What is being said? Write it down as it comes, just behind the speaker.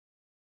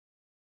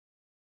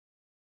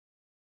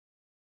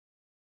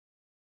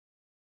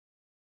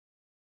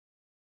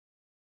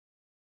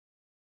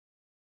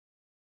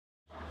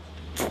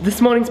This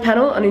morning's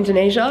panel on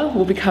Indonesia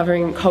will be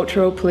covering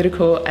cultural,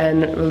 political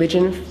and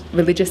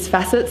religious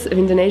facets of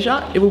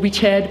Indonesia. It will be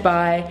chaired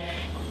by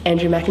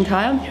Andrew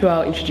MacIntyre, who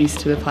I'll introduce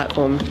to the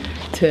platform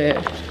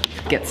to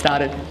get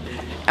started.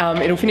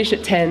 It'll finish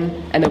at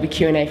 10 and there'll be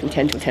Q&A from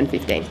 10 till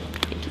 10:15.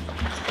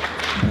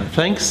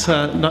 Thanks.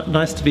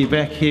 Nice to be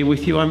back here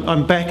with you.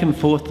 I'm back and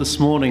forth this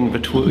morning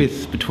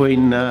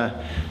between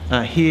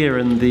here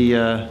and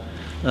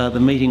the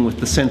meeting with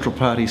the Central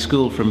Party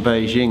School from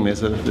Beijing.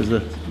 There's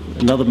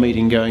another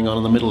meeting going on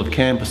in the middle of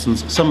campus, and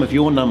some of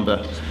your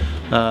number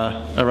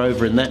are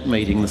over in that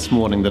meeting this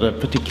morning that are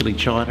particularly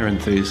China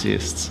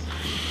enthusiasts.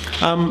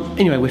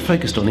 Anyway, we're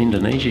focused on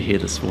Indonesia here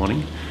this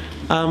morning.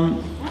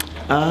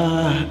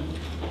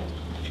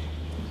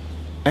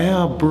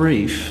 Our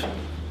brief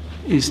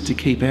is to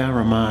keep our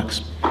remarks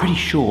pretty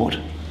short,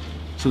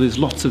 so there's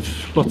lots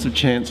of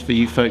chance for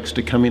you folks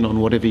to come in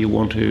on whatever you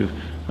want to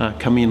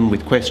come in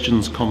with,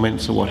 questions,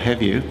 comments or what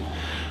have you.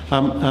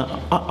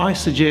 I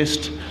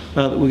suggest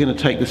that we're going to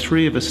take the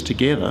three of us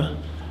together.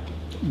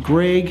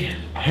 Greg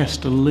has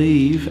to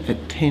leave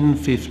at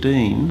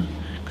 10:15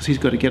 because he's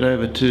got to get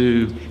over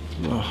to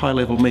a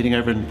high-level meeting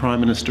over in Prime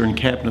Minister and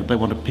Cabinet. They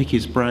want to pick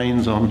his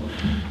brains on,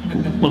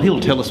 well, he'll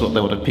tell us what they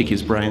want to pick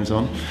his brains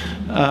on.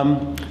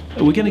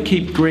 We're going to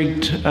keep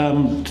Greg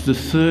to the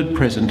third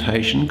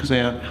presentation because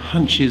our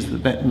hunch is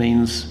that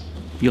means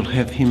you'll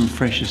have him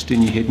freshest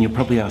in your head and you'll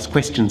probably ask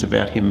questions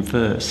about him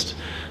first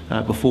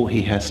before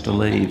he has to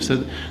leave.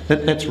 So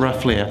that's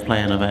roughly our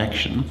plan of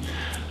action.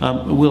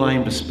 We'll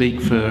aim to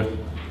speak for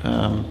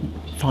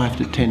 5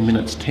 to 10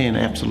 minutes, 10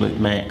 absolute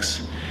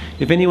max.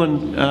 If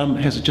anyone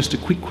has just a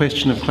quick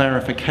question of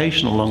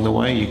clarification along the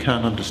way, you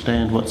can't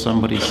understand what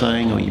somebody's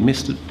saying or you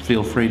missed it,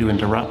 feel free to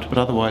interrupt. But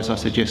otherwise, I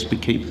suggest we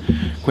keep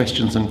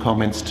questions and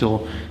comments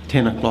till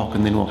 10 o'clock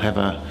and then we'll have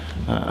a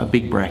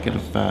big bracket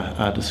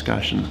of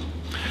discussion.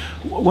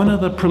 One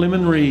other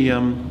preliminary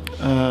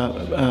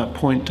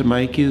point to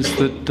make is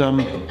that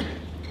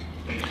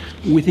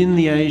within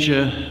the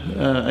Asia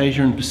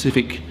and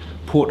Pacific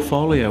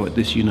portfolio at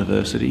this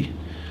university,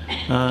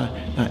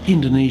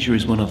 Indonesia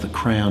is one of the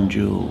crown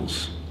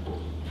jewels.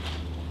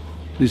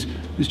 There's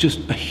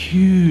just a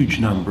huge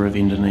number of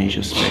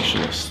Indonesia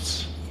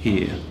specialists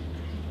here.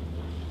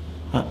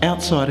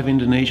 Outside of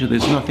Indonesia,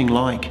 there's nothing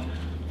like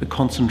the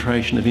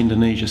concentration of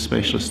Indonesia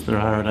specialists there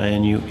are at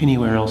ANU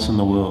anywhere else in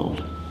the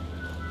world.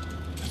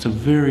 It's a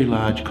very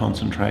large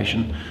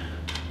concentration.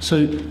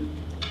 So,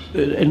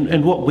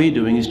 and what we're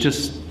doing is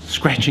just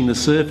scratching the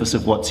surface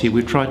of what's here.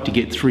 We've tried to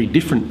get three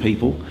different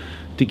people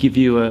to give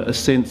you a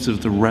sense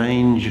of the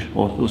range,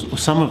 or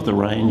some of the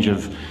range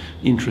of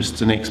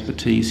interests and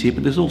expertise here,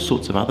 but there's all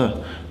sorts of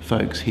other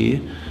folks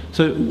here.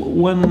 So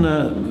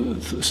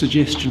one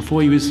suggestion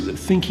for you is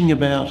for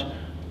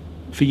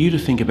you to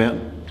think about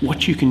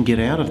what you can get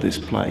out of this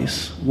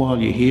place while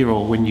you're here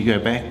or when you go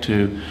back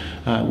to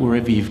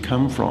wherever you've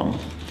come from,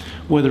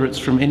 whether it's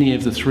from any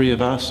of the three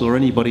of us or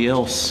anybody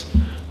else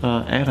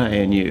at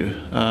ANU.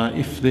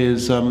 If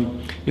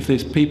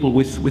there's people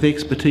with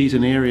expertise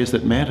in areas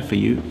that matter for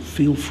you,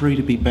 feel free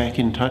to be back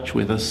in touch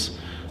with us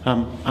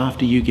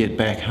after you get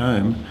back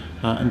home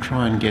and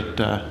try and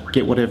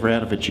get whatever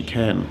out of it you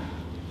can.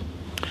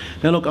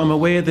 Now look, I'm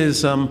aware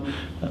there's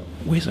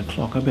where's the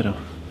clock?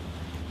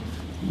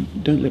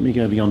 Don't let me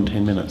go beyond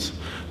 10 minutes.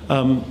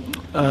 I'm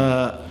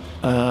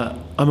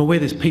aware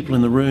there's people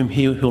in the room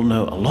here who'll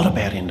know a lot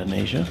about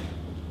Indonesia,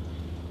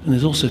 and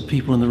there's also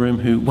people in the room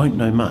who won't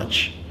know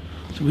much.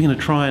 So we're going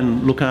to try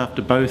and look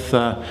after both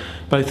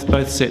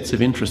sets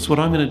of interests. What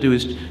I'm going to do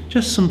is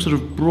just some sort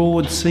of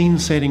broad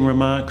scene-setting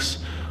remarks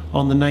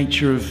on the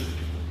nature of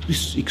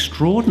this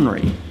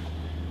extraordinary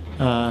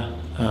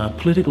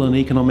political and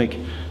economic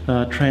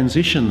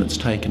transition that's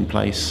taken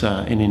place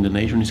in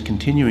Indonesia and is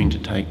continuing to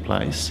take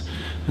place,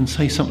 and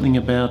say something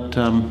about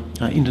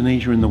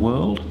Indonesia in the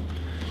world.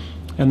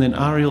 And then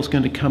Ariel's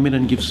going to come in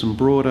and give some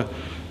broader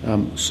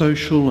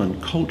social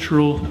and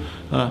cultural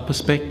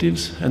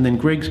perspectives, and then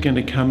Greg's going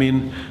to come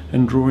in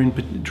and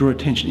draw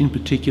attention in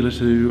particular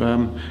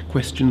to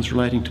questions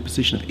relating to the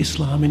position of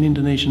Islam in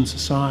Indonesian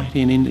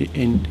society and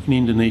in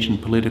Indonesian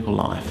political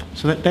life.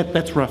 So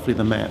that's roughly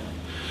the map.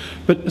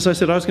 But as I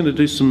said, I was going to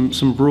do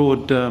some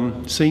broad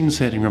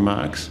scene-setting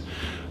remarks.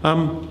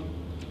 For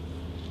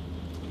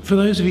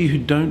those of you who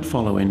don't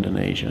follow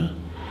Indonesia,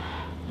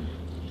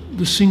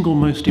 the single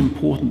most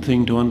important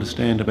thing to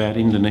understand about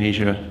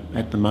Indonesia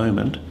at the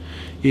moment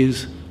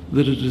is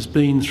that it has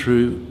been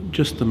through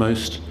just the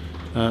most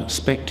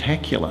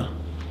spectacular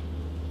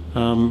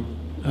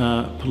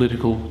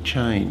political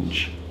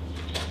change.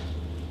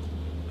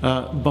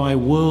 By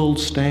world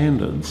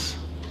standards,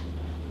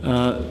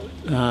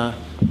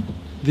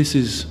 this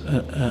is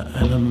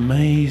an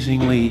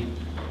amazingly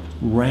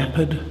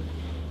rapid,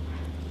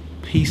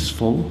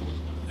 peaceful,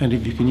 and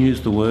if you can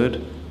use the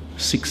word,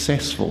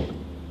 successful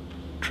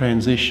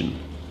transition.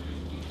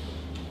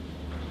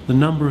 The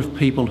number of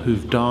people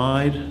who've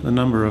died,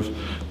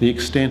 the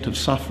extent of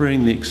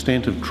suffering, the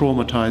extent of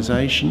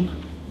traumatisation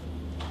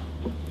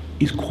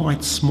is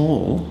quite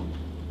small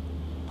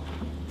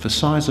for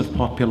size of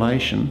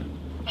population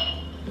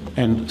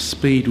and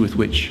speed with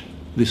which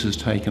this has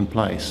taken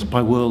place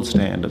by world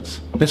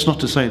standards. That's not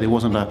to say there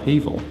wasn't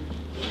upheaval,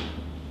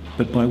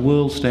 but by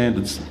world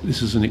standards,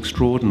 this is an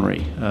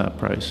extraordinary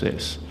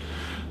process.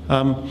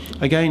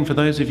 Again, for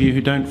those of you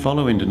who don't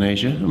follow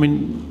Indonesia, I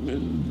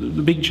mean,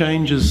 the big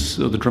changes,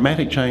 or the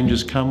dramatic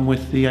changes, come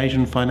with the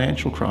Asian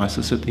financial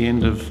crisis at the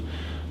end of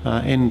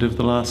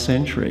the last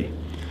century,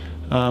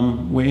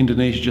 where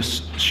Indonesia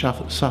just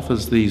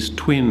suffers these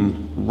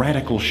twin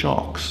radical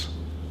shocks.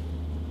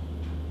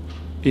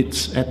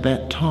 It's at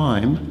that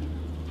time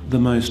the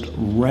most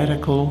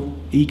radical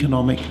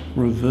economic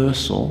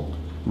reversal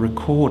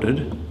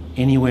recorded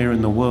anywhere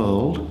in the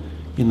world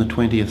in the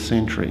 20th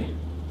century.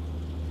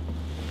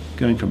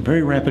 Going from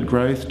very rapid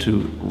growth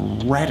to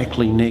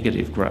radically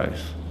negative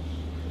growth.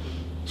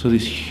 So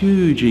this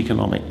huge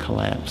economic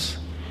collapse.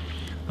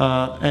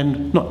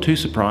 And not too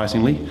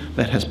surprisingly,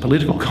 that has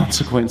political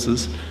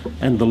consequences,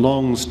 and the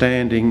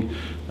long-standing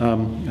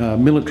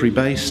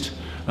military-based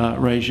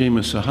regime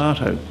of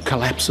Suharto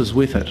collapses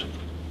with it.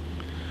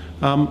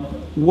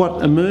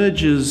 What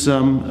emerges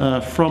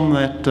from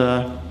that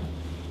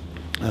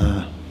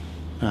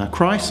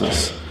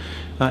crisis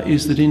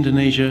is that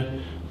Indonesia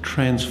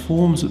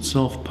transforms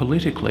itself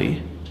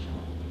politically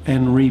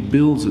and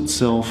rebuilds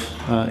itself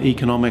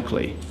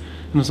economically.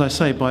 And as I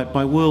say,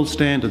 by world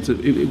standards,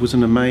 it was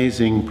an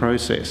amazing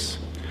process.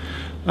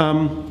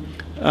 Many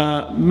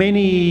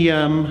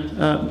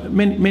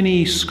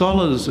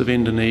scholars of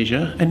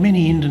Indonesia, and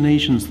many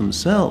Indonesians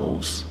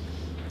themselves,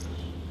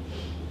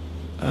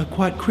 are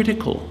quite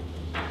critical,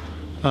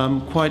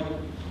 quite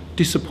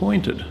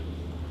disappointed,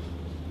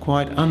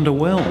 quite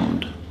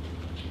underwhelmed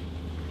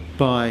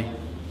by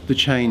the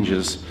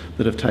changes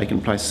that have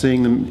taken place,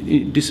 seeing them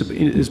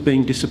as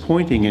being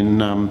disappointing in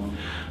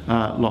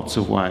lots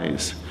of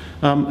ways.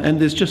 And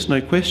there's just no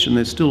question,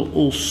 there's still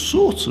all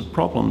sorts of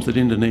problems that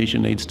Indonesia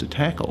needs to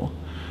tackle.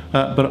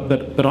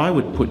 But I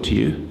would put to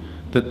you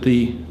that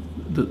the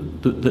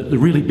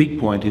really big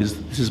point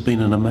is this has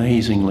been an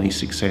amazingly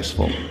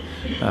successful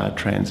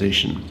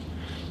transition.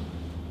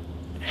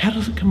 How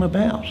does it come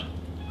about?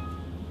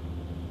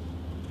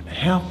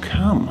 How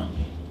come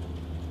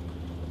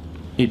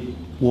it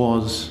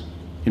was,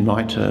 in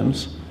my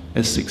terms,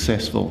 as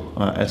successful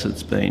as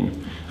it's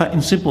been?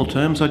 In simple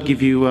terms, I'd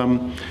give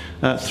you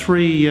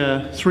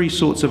three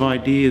sorts of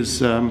ideas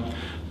for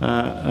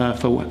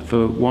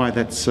why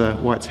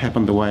it's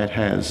happened the way it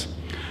has.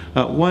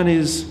 One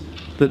is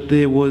that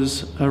there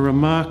was a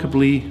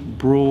remarkably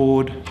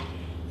broad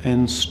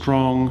and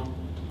strong,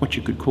 what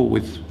you could call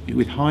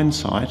with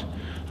hindsight,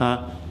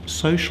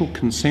 social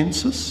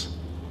consensus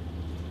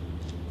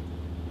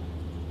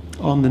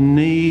on the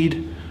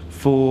need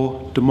for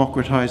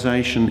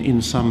democratisation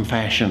in some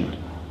fashion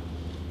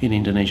in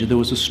Indonesia. There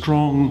was a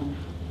strong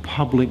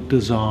public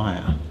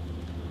desire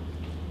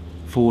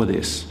for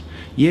this.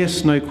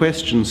 Yes, no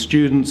question,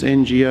 students,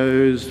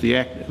 NGOs, the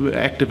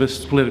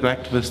activists, political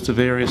activists of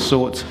various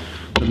sorts,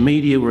 the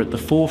media were at the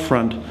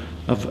forefront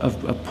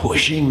of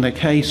pushing the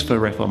case for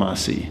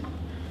reformasi,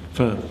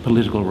 for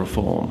political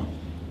reform.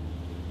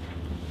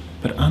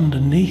 But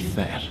underneath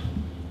that,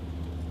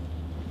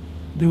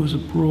 there was a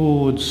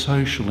broad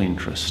social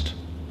interest,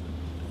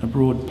 a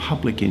broad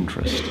public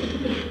interest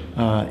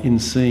in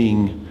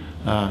seeing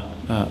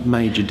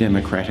major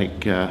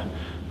democratic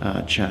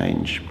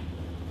change.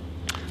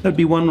 That would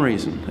be one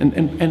reason,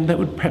 and that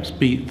would perhaps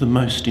be the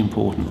most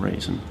important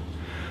reason.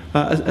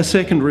 A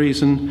second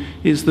reason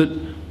is that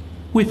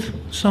with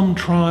some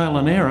trial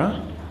and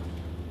error,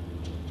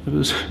 there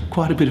was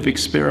quite a bit of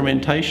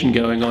experimentation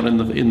going on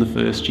in the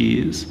first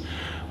years.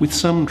 With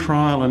some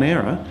trial and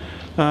error,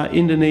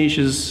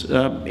 Indonesia's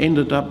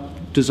ended up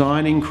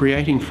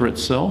creating for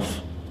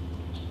itself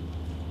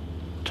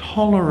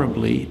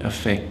tolerably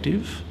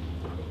effective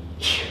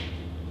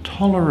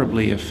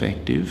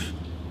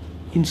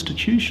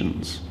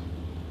institutions.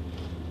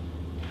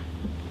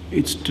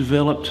 It's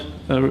developed,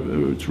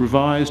 it's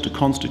revised a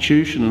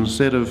constitution and a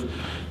set of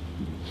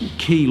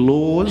key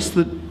laws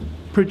that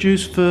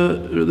produce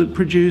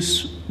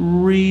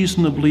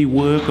reasonably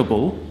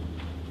workable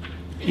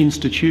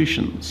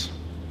institutions.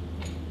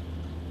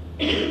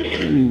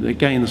 And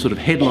again, the sort of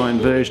headline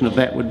version of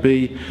that would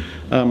be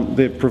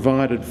they've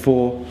provided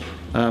for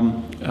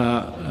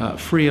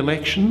free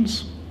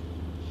elections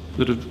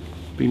that have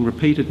been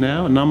repeated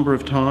now a number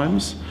of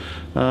times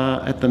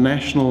at the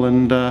national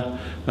and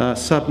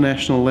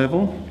subnational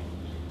level.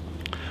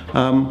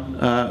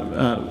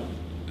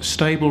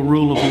 Stable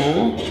rule of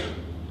law.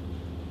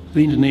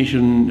 The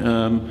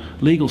Indonesian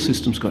legal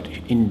system's got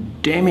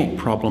endemic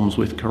problems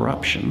with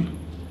corruption,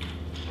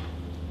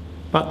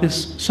 but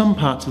there's some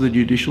parts of the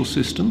judicial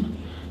system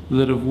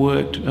that have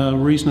worked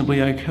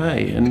reasonably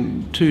okay,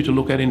 and two to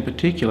look at in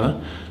particular,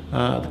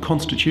 the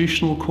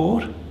Constitutional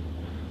Court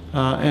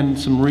and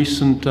some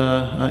recent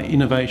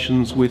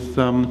innovations with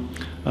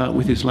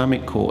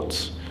Islamic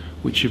courts,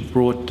 which have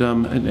brought,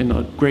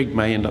 and Greg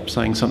may end up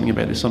saying something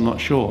about this, I'm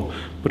not sure,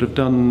 but have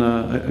done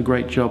a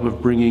great job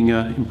of bringing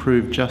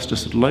improved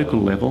justice at local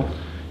level.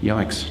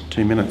 Yikes,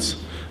 2 minutes,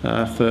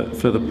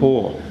 for the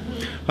poor.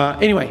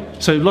 Anyway,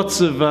 so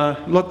lots of,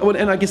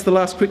 and I guess the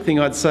last quick thing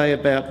I'd say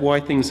about why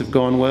things have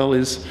gone well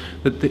is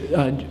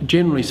that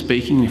generally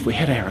speaking, if we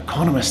had our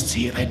economists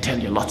here, they'd tell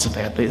you lots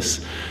about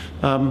this.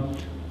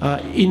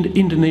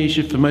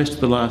 Indonesia, for most of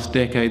the last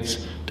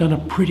decades, done a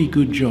pretty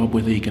good job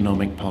with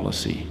economic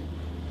policy.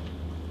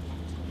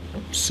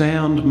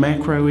 Sound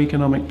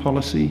macroeconomic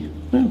policy.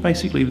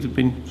 Basically, they've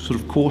been sort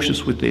of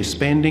cautious with their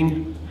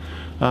spending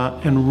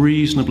and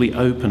reasonably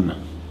open,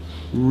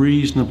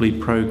 reasonably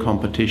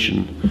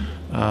pro-competition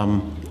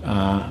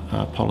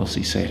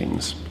policy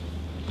settings.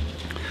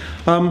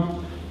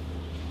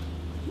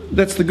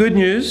 That's the good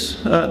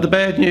news. The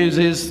bad news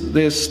is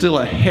there's still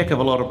a heck of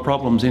a lot of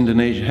problems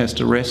Indonesia has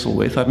to wrestle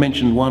with. I've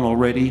mentioned one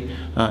already,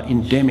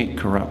 endemic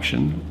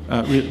corruption,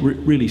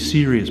 really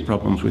serious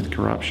problems with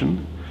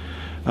corruption.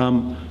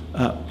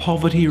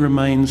 Poverty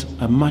remains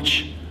a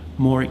much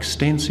more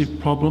extensive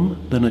problem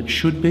than it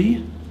should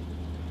be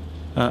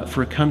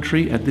for a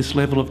country at this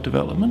level of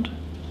development.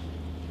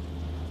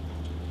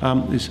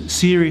 There's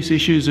serious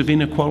issues of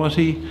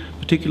inequality,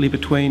 particularly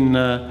between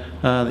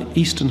the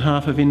eastern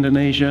half of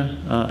Indonesia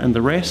and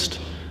the rest,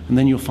 and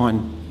then you'll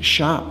find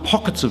sharp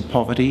pockets of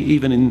poverty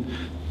even in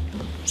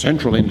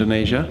central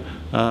Indonesia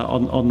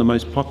on the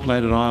most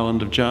populated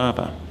island of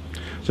Java.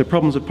 So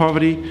problems of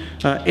poverty.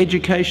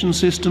 Education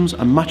systems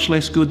are much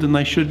less good than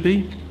they should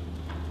be.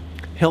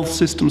 Health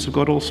systems have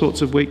got all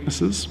sorts of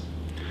weaknesses.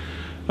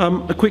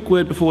 A quick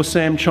word before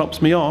Sam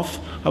chops me off.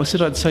 I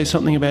said I'd say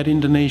something about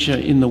Indonesia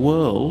in the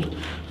world.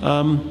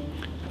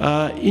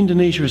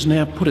 Indonesia has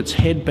now put its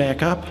head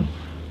back up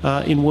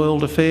in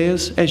world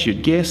affairs. As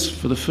you'd guess,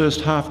 for the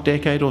first half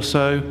decade or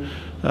so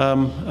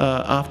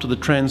after the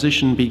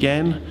transition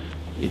began,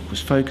 it was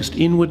focused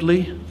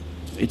inwardly.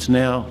 It's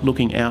now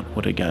looking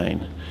outward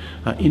again.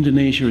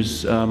 Indonesia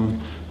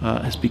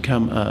has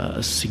become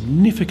a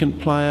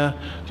significant player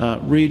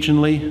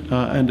regionally,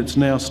 and it's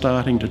now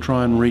starting to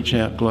try and reach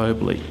out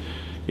globally.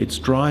 It's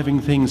driving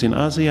things in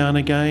ASEAN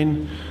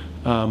again,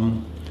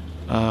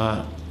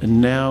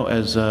 and now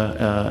as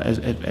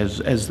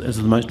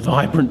the most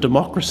vibrant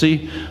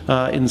democracy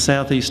in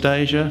Southeast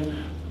Asia.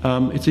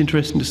 It's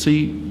interesting to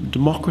see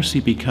democracy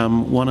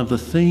become one of the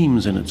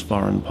themes in its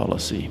foreign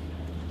policy,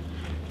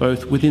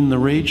 both within the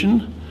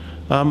region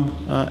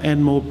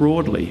and more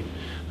broadly.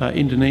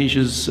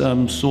 Indonesia's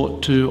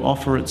sought to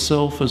offer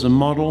itself as a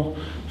model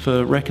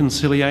for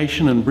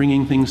reconciliation and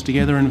bringing things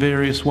together in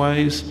various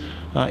ways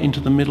into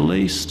the Middle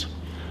East.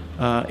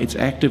 It's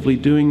actively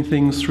doing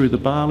things through the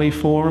Bali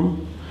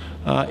Forum.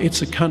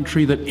 It's a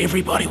country that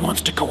everybody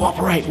wants to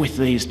cooperate with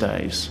these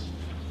days.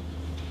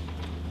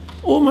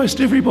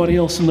 Almost everybody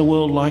else in the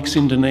world likes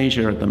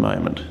Indonesia at the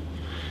moment.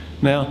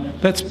 Now,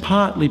 that's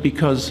partly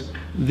because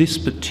this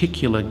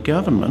particular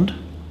government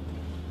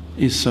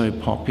is so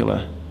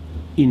popular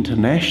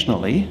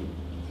internationally,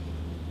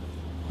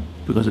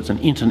 because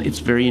it's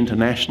very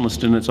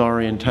internationalist in its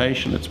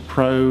orientation. It's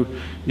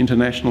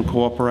pro-international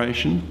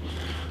cooperation.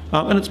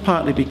 And it's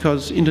partly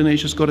because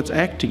Indonesia's got its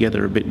act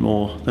together a bit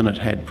more than it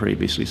had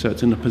previously, so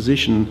it's in a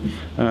position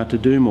to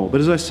do more.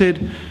 But as I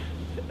said,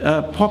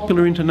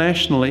 popular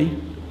internationally,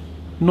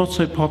 not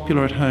so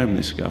popular at home,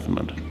 this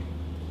government.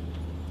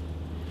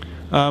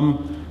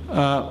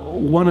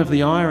 One of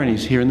the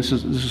ironies here, and this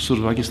is sort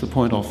of, I guess, the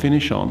point I'll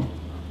finish on,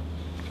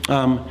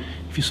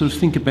 if you sort of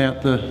think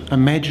about the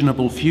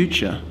imaginable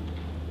future,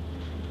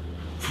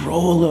 for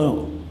all the,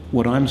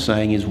 what I'm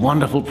saying is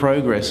wonderful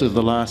progress of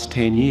the last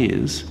 10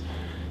 years,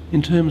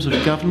 in terms of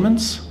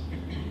governments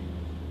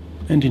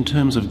and in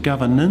terms of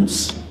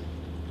governance,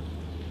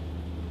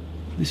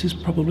 this is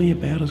probably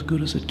about as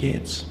good as it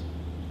gets.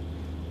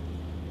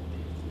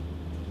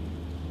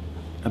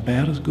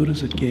 About as good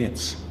as it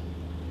gets.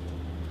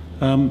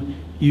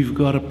 You've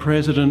got a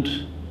president,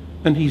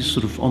 and he's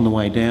sort of on the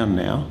way down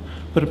now,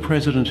 but a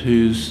president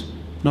who's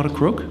not a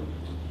crook,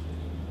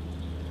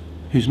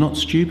 who's not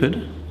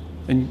stupid,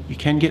 and you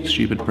can get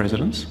stupid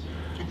presidents,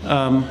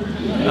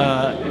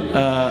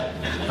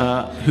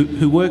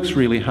 who works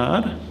really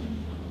hard.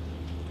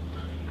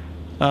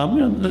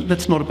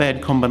 That's not a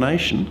bad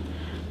combination.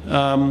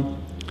 And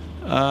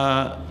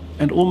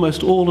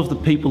almost all of the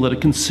people that are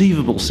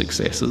conceivable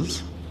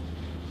successes,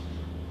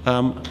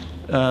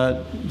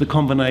 the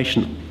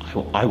combination,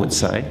 I would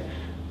say,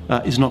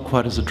 is not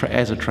quite as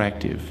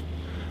attractive.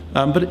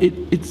 But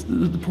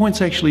the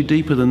point's actually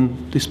deeper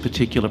than this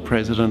particular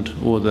president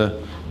or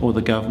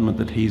the government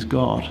that he's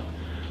got.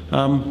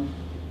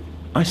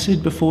 I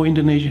said before,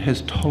 Indonesia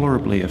has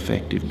tolerably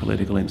effective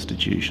political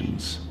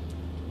institutions.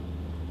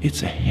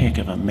 It's a heck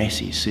of a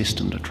messy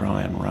system to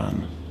try and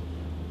run.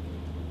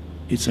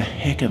 It's a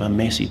heck of a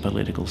messy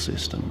political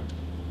system.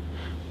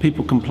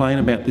 People complain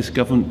about this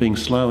government being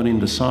slow and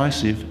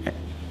indecisive,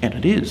 and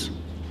it is.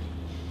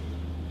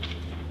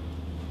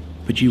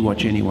 But you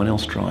watch anyone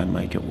else try and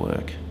make it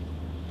work.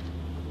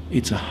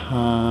 It's a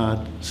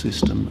hard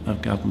system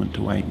of government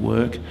to make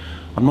work.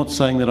 I'm not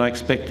saying that I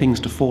expect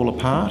things to fall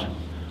apart,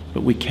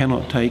 but we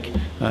cannot take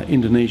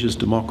Indonesia's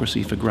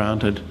democracy for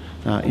granted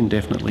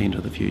indefinitely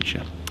into the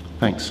future.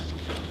 Thanks.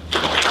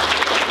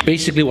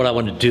 Basically, what I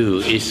want to do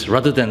is,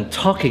 rather than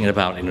talking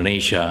about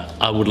Indonesia,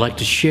 I would like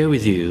to share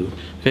with you,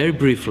 very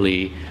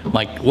briefly,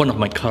 one of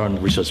my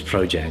current research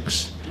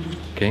projects,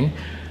 okay,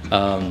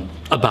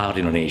 about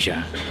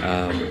Indonesia.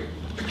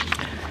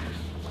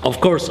 Of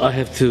course, I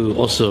have to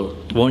also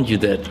warn you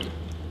that,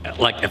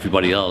 like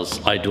everybody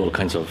else, I do all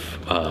kinds of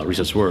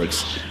research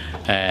works,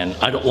 and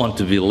I don't want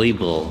to be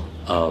labeled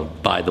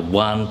by the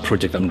one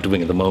project I'm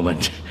doing at the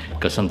moment,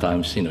 because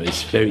sometimes, you know,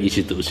 it's very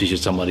easy to associate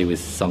somebody with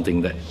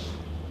something that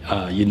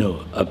you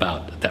know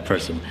about that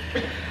person.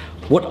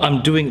 What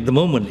I'm doing at the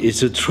moment is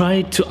to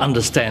try to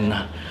understand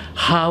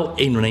how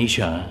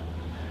Indonesia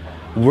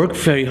worked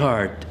very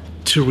hard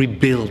to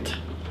rebuild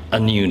a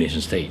new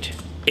nation state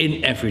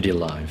in everyday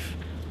life,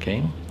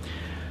 okay?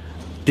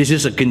 This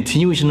is a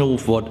continuation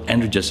of what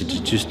Andrew just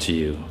introduced to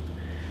you.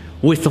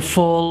 With the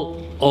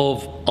fall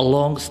of a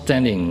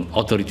long-standing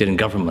authoritarian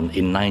government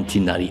in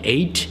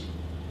 1998,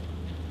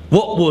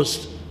 what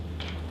was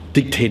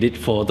dictated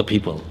for the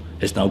people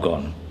is now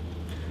gone.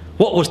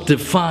 What was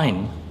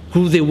defined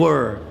who they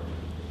were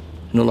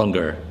no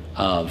longer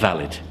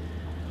valid.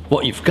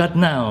 What you've got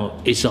now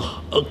is a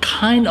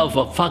kind of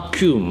a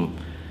vacuum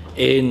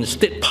in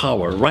state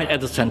power right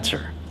at the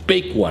center,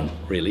 big one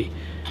really,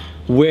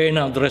 where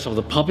now the rest of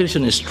the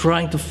population is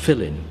trying to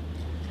fill in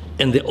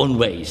their own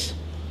ways.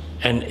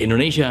 And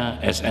Indonesia,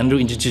 as Andrew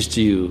introduced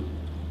to you,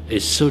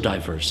 is so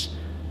diverse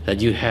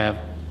that you have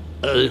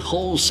a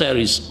whole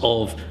series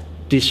of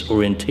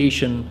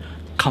disorientation,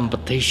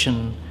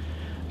 competition,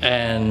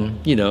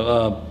 and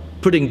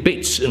putting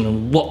bits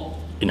in what,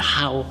 in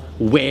how,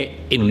 where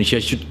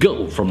Indonesia should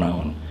go from now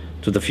on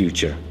to the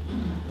future.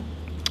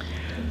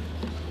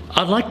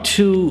 I'd like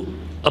to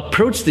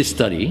approach this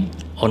study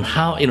on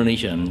how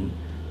Indonesia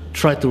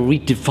try to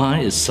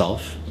redefine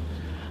itself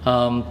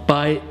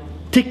by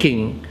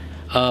taking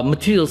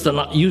materials that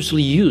are not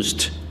usually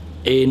used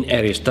in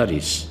area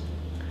studies.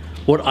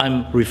 What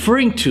I'm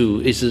referring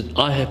to is that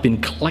I have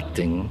been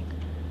collecting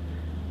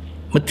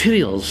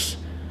materials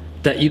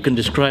that you can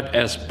describe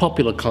as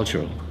popular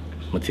cultural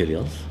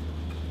materials,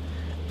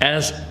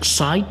 as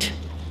site,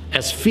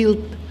 as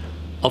field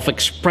of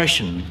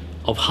expression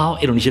of how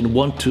Indonesians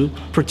want to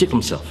project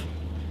themselves.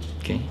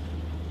 Okay?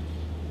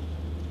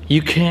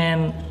 You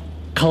can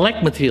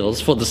collect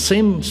materials for the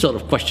same sort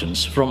of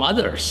questions from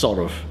other sort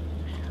of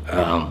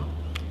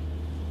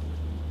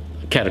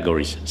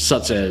categories,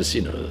 such as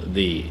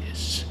the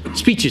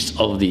speeches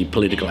of the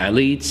political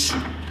elites,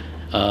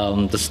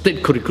 the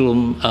state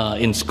curriculum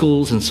in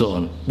schools and so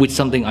on, which is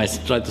something I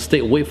try to stay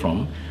away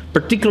from.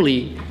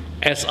 Particularly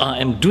as I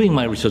am doing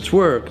my research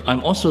work,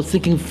 I'm also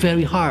thinking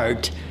very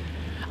hard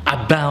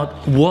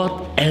about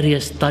what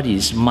area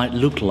studies might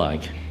look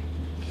like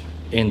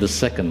in the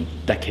second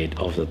decade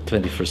of the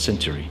 21st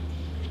century.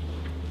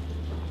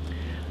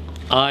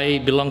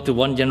 I belong to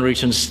one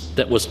generation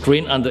that was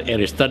trained under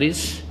area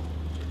studies,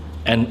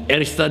 and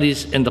area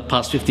studies in the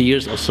past 50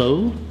 years or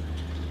so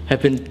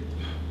have been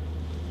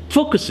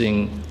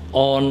focusing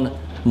on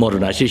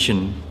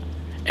modernization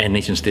and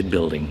nation-state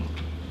building.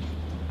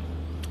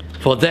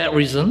 For that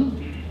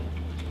reason,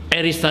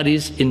 area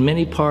studies in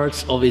many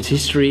parts of its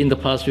history in the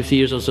past 50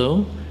 years or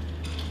so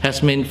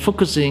has been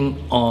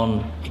focusing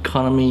on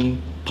economy,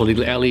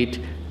 political elite,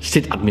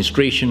 state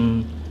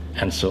administration,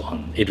 and so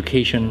on,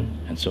 education,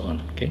 and so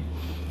on, okay?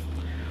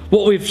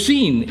 What we've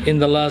seen in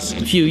the last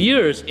few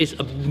years is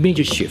a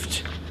major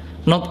shift.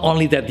 Not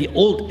only that the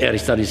old area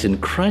studies in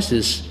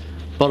crisis,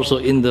 but also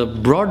in the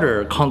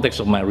broader context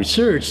of my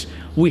research,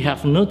 we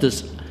have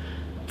noticed,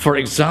 for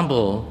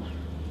example,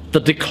 the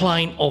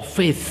decline of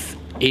faith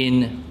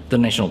in the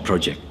national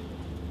project.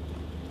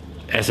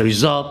 As a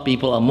result,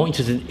 people are more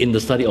interested in the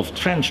study of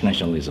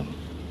transnationalism.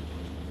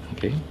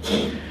 Okay?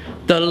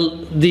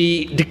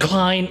 The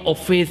decline of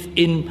faith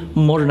in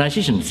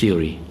modernization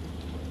theory.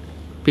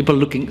 People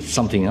looking at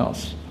something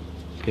else.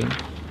 Okay?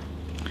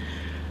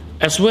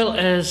 As well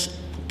as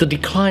the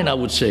decline, I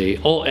would say,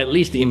 or at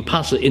least the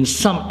impasse in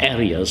some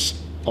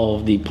areas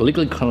of the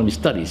political economy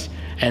studies,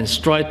 and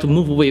try to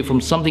move away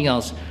from something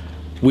else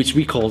which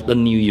we call the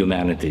new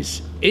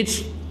humanities.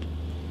 It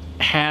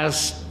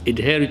has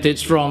its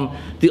heritage from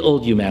the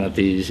old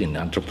humanities in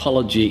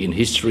anthropology, in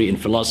history, in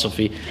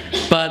philosophy,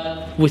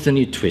 but with a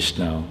new twist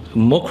now, a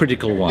more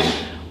critical one,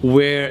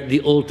 where the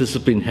old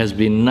discipline has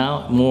been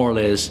now more or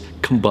less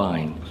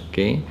combined,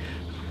 okay?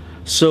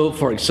 So,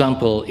 for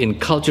example, in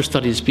culture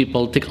studies,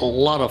 people take a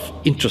lot of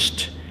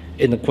interest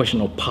in the question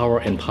of power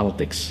and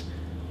politics.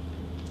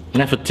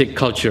 Never take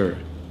culture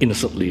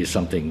innocently as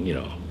something,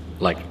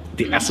 like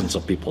the essence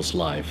of people's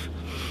life.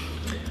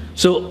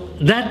 So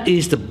that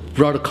is the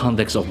broader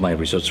context of my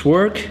research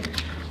work.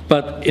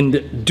 But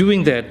in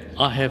doing that,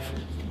 I have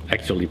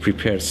actually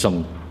prepared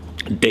some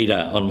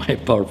data on my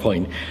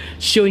PowerPoint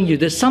showing you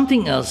there's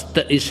something else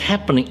that is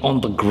happening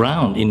on the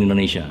ground in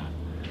Indonesia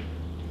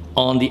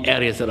on the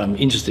areas that I'm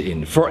interested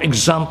in. For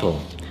example,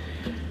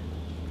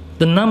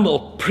 the number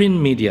of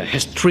print media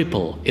has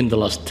tripled in the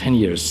last 10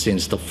 years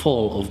since the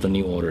fall of the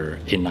new order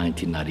in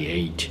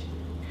 1998.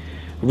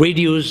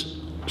 Radio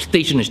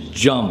station has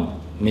jumped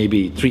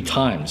maybe 3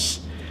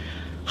 times.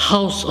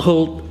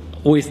 household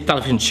with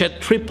television set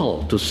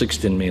tripled to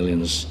 16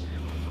 millions.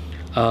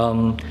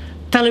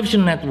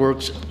 Television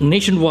networks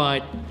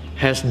nationwide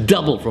has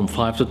doubled from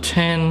 5 to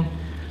 10,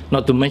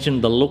 not to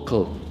mention the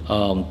local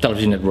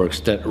television networks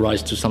that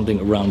rise to something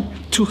around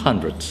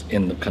 200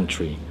 in the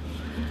country,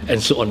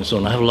 and so on and so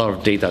on. I have a lot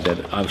of data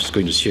that I was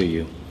going to show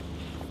you.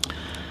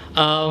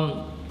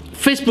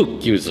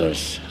 Facebook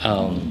users,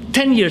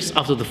 10 years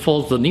after the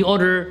fall of the New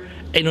Order,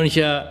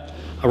 Indonesia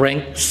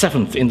ranked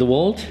 7th in the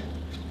world.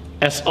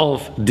 As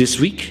of this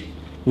week,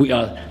 we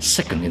are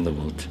 2nd in the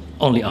world,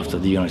 only after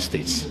the United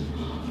States,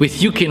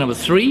 with UK number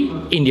 3,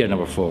 India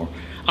number 4.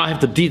 I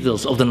have the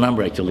details of the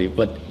number actually,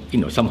 but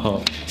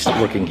somehow it's not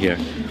working here.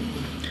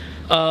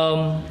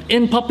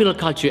 In popular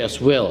culture as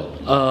well,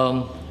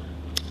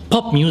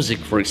 pop music,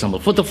 for example,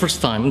 for the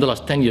first time in the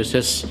last 10 years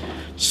has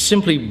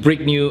simply break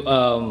new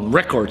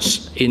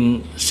records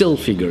in sale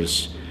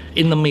figures,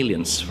 in the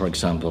millions, for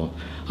example.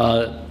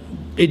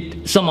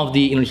 Some of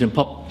the Indonesian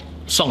pop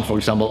songs, for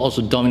example,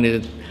 also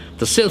dominated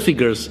the sale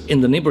figures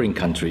in the neighboring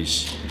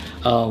countries.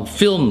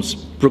 Films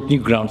broke new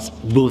grounds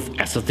both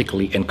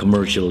aesthetically and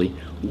commercially,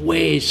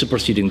 way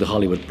superseding the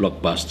Hollywood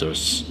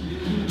blockbusters.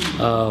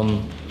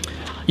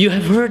 You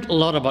have heard a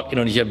lot about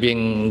Indonesia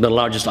being the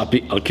largest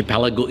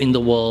archipelago in the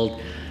world,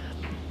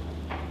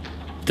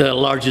 the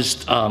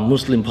largest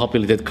Muslim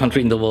populated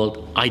country in the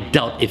world. I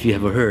doubt if you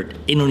have heard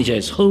Indonesia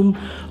is home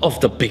of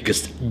the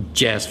biggest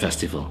jazz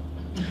festival.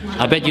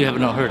 I bet you have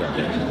not heard of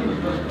it.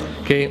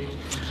 Okay,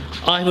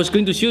 I was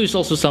going to show you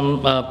also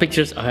some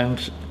pictures.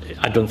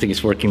 I don't think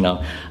it's working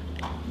now.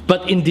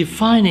 But in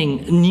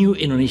defining new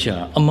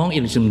Indonesia among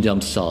Indonesians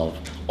themselves,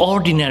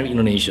 ordinary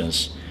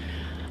Indonesians,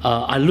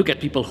 I look at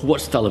people who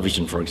watch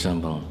television, for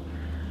example,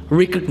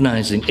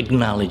 recognizing,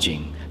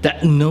 acknowledging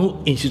that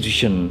no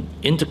institution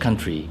in the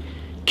country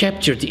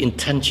captured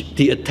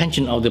the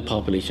attention of the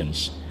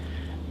populations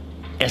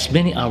as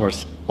many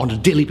hours on a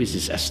daily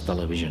basis as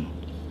television.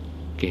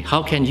 Okay,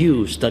 how can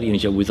you study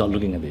Indonesia without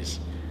looking at this?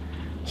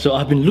 So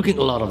I've been looking at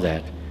a lot of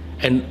that,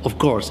 and of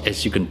course,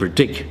 as you can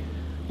predict,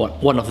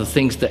 one of the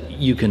things that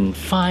you can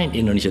find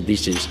in Indonesia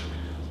these days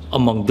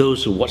among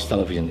those who watch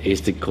television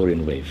is the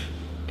Korean wave.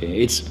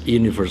 Okay, it's a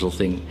universal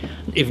thing,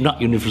 if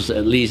not universal,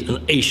 at least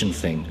an Asian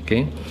thing.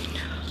 Okay,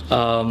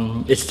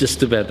 it's just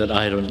too bad that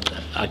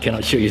I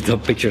cannot show you the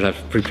picture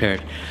I've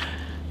prepared.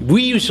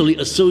 We usually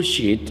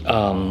associate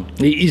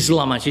the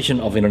Islamization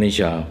of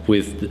Indonesia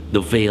with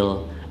the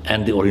veil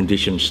and the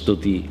orientations to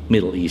the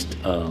Middle East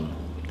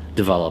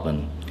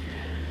development.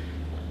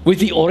 With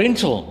the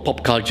Oriental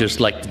pop cultures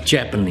like the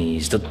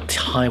Japanese, the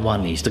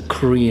Taiwanese, the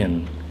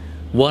Korean,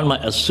 one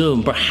might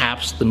assume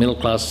perhaps the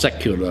middle-class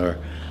secular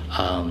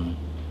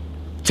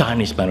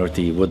Chinese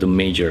minority were the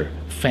major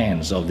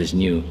fans of these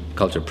new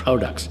cultural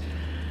products.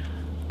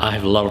 I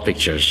have a lot of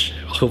pictures.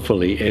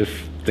 Hopefully,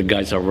 if the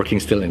guys are working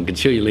still and can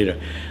show you later,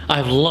 I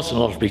have lots and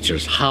lots of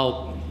pictures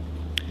how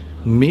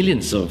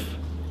millions of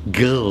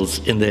girls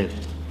in the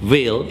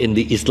veil, in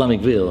the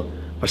Islamic veil,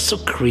 are so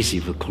crazy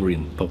for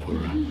Korean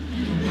popular.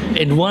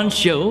 In one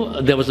show,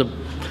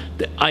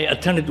 I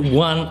attended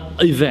one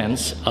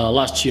event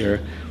last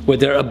year where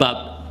there are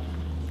about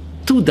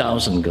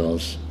 2,000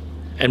 girls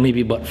and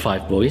maybe about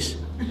 5 boys.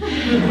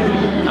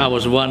 I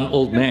was one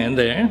old man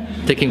there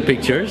taking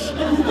pictures.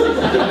 Okay.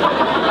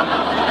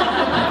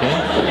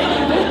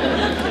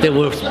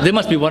 They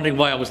must be wondering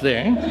why I was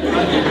there.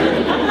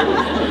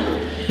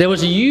 There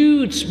was a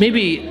huge,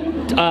 maybe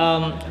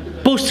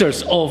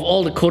posters of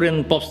all the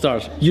Korean pop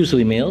stars,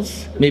 usually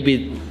males,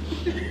 maybe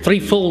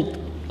 3-fold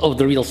of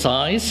the real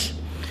size,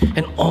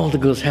 and all the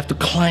girls have to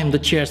climb the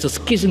chairs,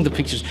 just kissing the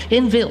pictures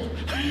in veil.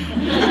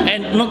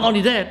 And not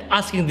only that,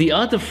 asking the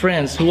other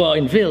friends who are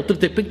in veil to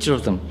take pictures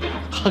of them,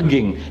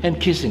 hugging and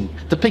kissing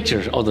the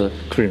pictures of the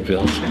Korean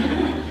veils.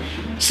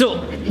 So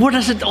what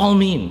does it all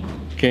mean?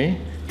 Okay,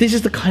 this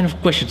is the kind of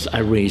questions I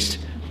raised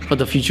for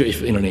the future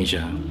of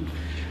Indonesia.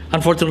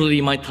 Unfortunately,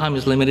 my time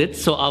is limited,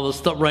 so I will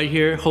stop right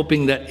here,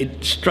 hoping that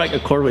it strike a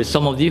chord with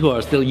some of you who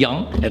are still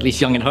young, at least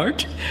young in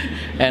heart,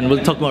 and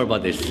we'll talk more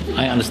about this.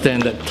 I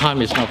understand that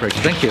time is now precious.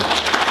 Thank you.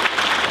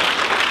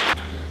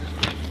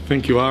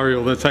 Thank you,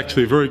 Ariel. That's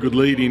actually a very good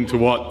lead into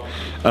what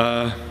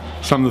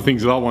some of the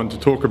things that I wanted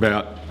to talk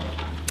about.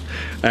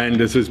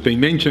 And as has been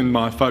mentioned,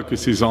 my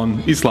focus is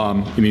on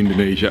Islam in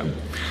Indonesia.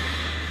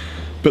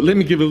 But let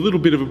me give a little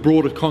bit of a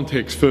broader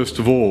context first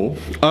of all.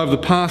 Over the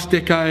past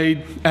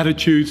decade,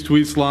 attitudes to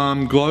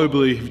Islam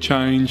globally have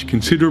changed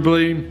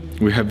considerably.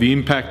 We have the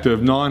impact of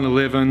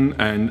 9/11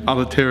 and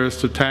other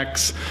terrorist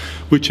attacks,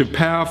 which have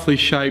powerfully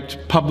shaped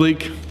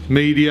public,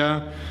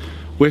 media,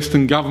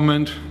 Western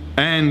government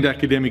and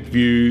academic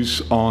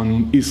views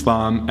on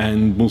Islam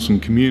and Muslim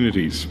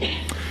communities.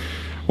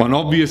 One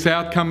obvious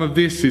outcome of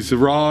this is the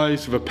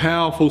rise of a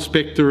powerful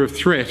spectre of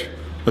threat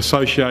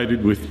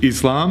associated with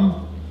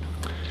Islam.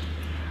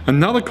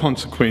 Another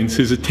consequence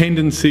is a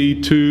tendency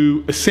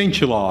to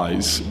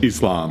essentialise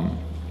Islam.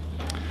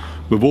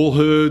 We've all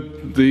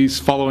heard these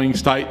following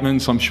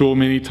statements, I'm sure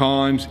many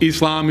times.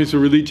 Islam is a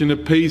religion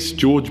of peace.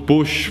 George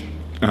Bush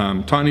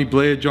Tony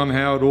Blair, John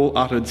Howard all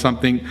uttered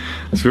something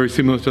that's very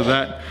similar to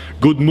that.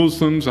 Good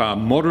Muslims are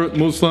moderate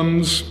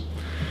Muslims.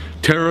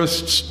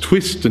 Terrorists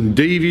twist and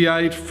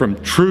deviate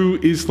from true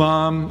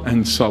Islam,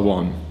 and so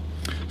on.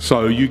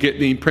 So you get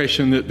the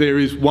impression that there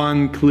is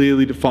one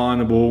clearly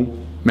definable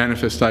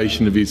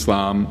manifestation of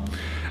Islam,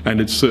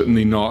 and it's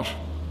certainly not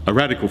a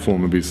radical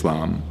form of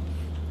Islam.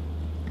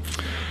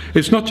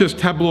 It's not just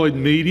tabloid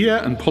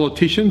media and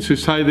politicians who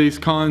say these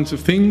kinds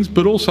of things,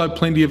 but also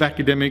plenty of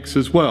academics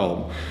as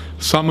well,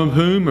 some of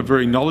whom are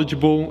very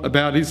knowledgeable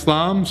about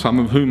Islam, some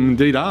of whom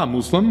indeed are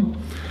Muslim.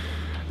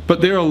 But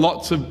there are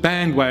lots of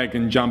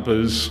bandwagon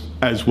jumpers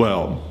as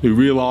well, who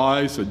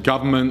realise that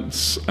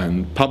governments are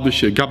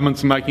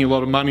making a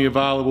lot of money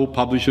available,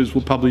 publishers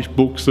will publish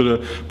books that are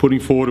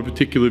putting forward a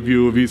particular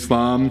view of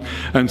Islam,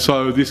 and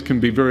so this can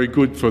be very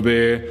good for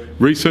their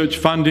research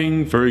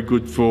funding, very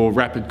good for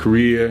rapid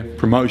career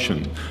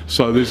promotion.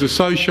 So there's a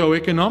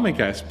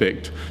socio-economic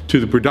aspect to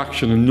the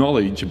production of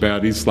knowledge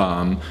about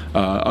Islam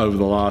over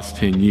the last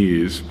 10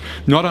 years.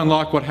 Not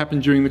unlike what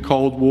happened during the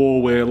Cold War,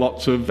 where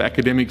lots of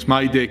academics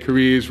made their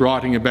careers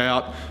writing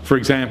about, for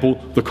example,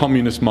 the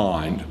communist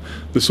mind,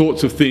 the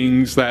sorts of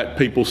things that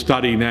people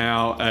study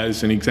now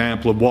as an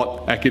example of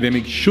what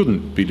academics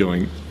shouldn't be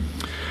doing.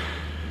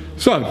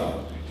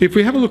 So, if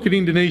we have a look at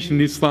Indonesian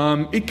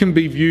Islam, it can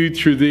be viewed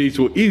through these,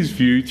 or is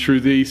viewed through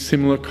these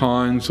similar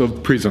kinds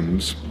of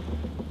prisms.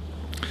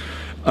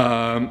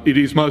 It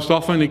is most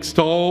often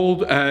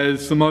extolled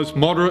as the most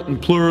moderate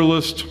and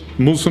pluralist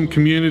Muslim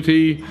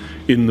community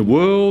in the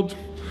world.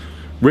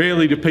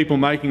 Rarely do people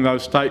making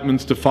those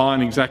statements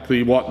define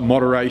exactly what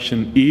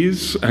moderation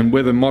is and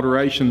whether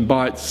moderation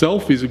by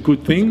itself is a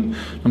good thing.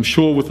 I'm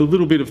sure with a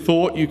little bit of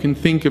thought you can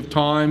think of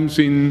times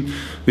in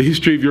the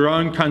history of your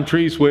own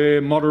countries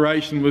where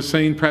moderation was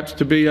seen perhaps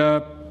to be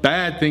a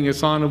bad thing, a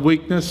sign of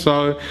weakness,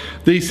 so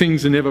these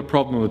things are never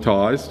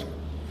problematised.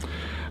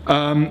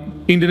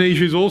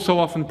 Indonesia is also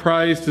often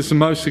praised as the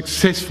most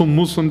successful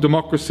Muslim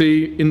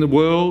democracy in the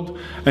world,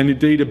 and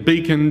indeed a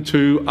beacon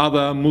to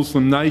other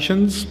Muslim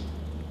nations.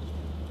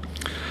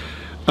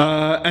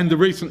 And the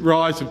recent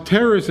rise of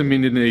terrorism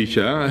in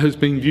Indonesia has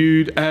been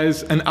viewed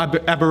as an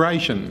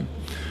aberration,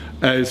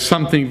 as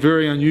something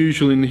very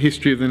unusual in the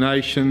history of the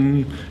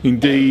nation.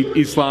 Indeed,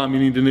 Islam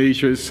in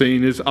Indonesia is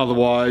seen as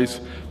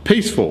otherwise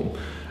peaceful.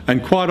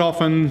 And quite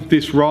often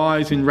this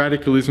rise in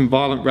radicalism,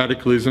 violent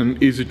radicalism,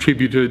 is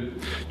attributed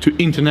to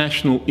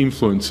international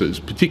influences,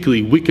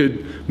 particularly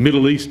wicked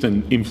Middle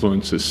Eastern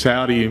influences,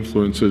 Saudi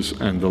influences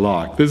and the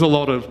like. There's a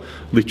lot of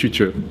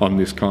literature on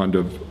this kind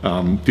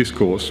of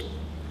discourse.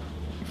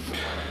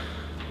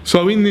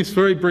 So in this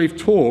very brief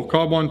talk,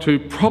 I want to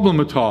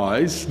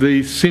problematise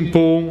these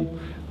simple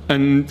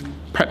and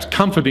perhaps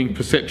comforting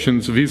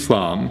perceptions of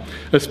Islam,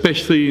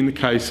 especially in the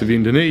case of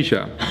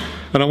Indonesia.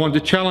 And I want to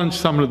challenge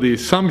some of the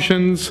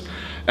assumptions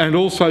and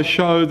also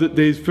show that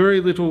there's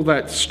very little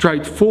that's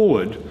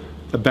straightforward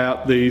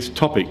about these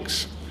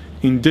topics.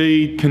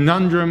 Indeed,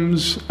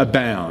 conundrums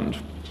abound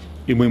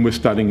when we're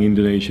studying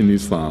Indonesian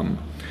Islam.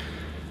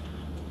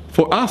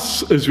 For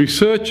us as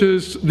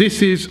researchers,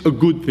 this is a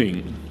good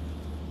thing.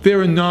 There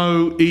are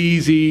no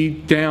easy,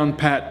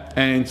 down-pat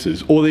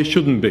answers, or there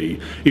shouldn't be.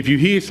 If you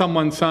hear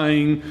someone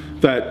saying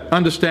that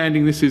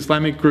understanding this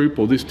Islamic group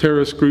or this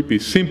terrorist group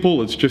is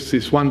simple, it's just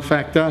this one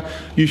factor,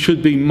 you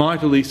should be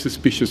mightily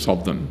suspicious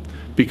of them,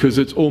 because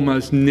it's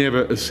almost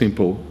never as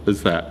simple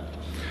as that.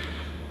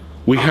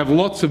 We have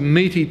lots of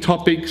meaty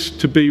topics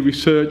to be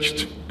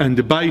researched and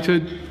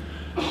debated,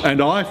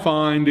 and I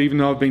find, even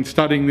though I've been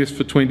studying this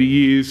for 20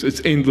 years, it's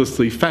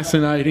endlessly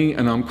fascinating,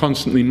 and I'm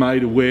constantly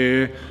made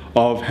aware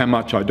of how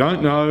much I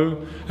don't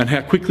know and how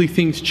quickly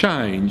things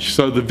change.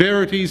 So the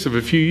verities of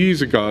a few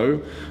years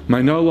ago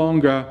may no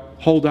longer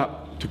hold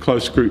up to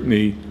close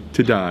scrutiny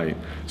today.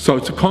 So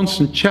it's a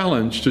constant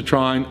challenge to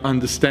try and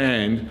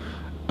understand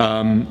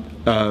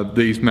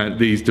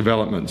these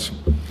developments.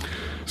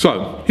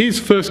 So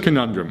here's the first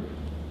conundrum.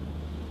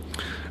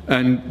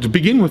 And to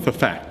begin with the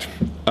fact,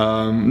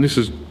 this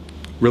is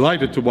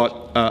related to what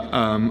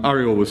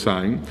Ariel was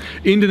saying,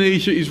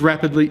 Indonesia is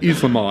rapidly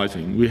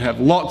Islamising. We have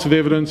lots of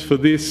evidence for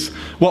this.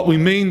 What we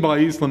mean by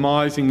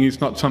Islamising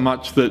is not so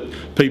much that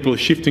people are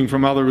shifting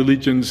from other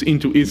religions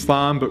into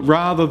Islam, but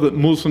rather that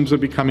Muslims are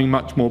becoming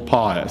much more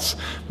pious,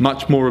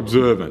 much more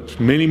observant.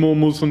 Many more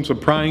Muslims are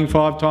praying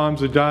 5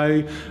 times a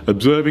day,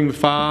 observing the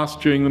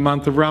fast during the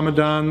month of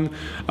Ramadan,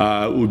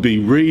 would be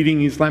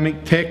reading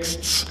Islamic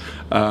texts,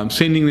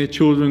 sending their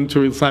children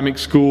to Islamic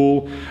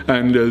school,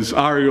 and as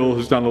Ariel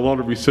has done a lot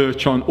of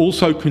research on,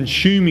 also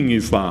consuming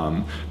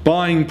Islam,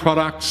 buying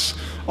products,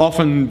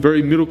 often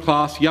very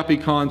middle-class, yuppie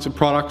kinds of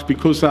products,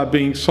 because they're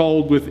being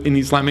sold with an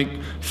Islamic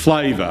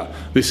flavour.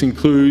 This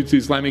includes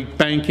Islamic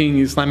banking,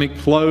 Islamic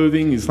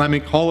clothing,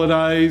 Islamic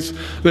holidays.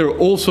 There are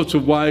all sorts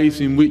of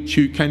ways in which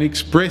you can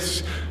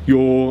express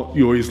your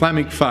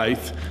Islamic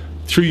faith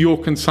through your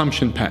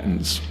consumption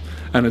patterns.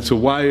 And it's a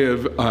way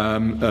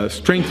of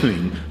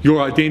strengthening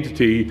your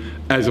identity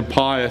as a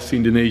pious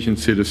Indonesian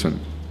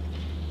citizen.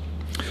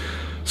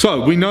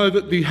 So we know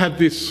that we have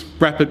this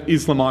rapid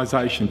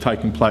Islamisation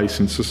taking place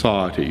in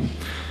society.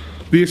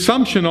 The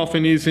assumption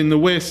often is in the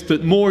West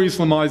that more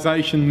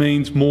Islamisation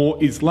means more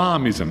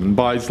Islamism, and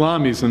by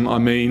Islamism I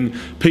mean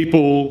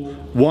people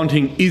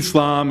wanting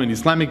Islam and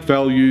Islamic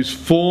values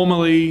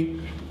formally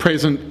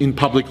present in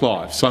public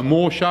life. So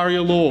more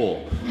Sharia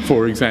law,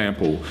 for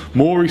example,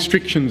 more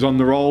restrictions on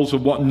the roles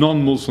of what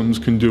non-Muslims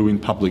can do in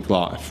public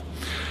life.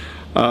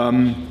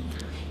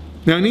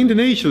 Now in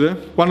Indonesia,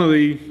 one of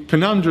the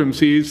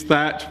conundrums is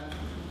that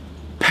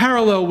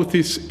parallel with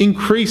this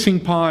increasing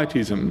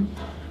pietism,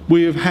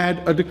 we have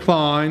had a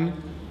decline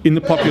in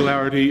the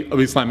popularity of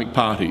Islamic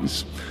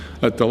parties.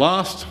 At the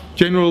last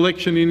general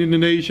election in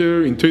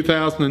Indonesia in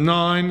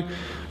 2009,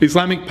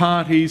 Islamic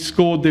parties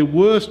scored their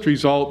worst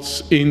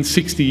results in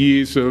 60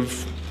 years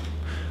of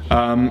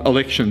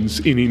elections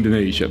in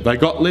Indonesia. They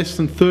got less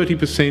than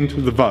 30%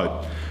 of the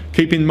vote.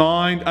 Keep in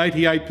mind,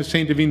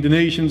 88% of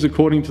Indonesians,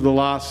 according to the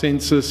last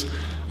census,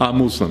 are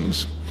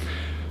Muslims.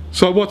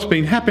 So what's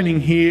been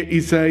happening here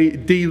is a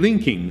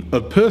delinking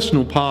of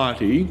personal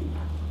piety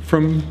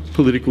from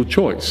political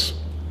choice,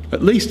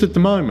 at least at the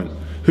moment.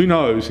 Who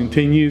knows in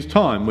 10 years'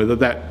 time whether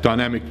that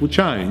dynamic will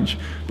change,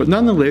 but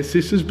nonetheless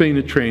this has been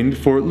a trend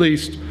for at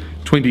least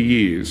 20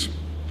 years.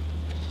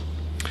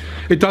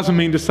 It doesn't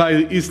mean to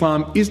say that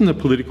Islam isn't a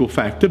political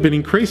factor, but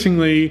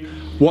increasingly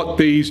what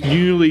these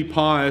newly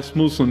pious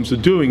Muslims are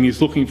doing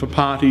is looking for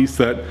parties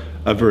that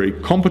are very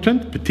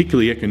competent,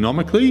 particularly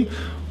economically,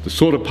 the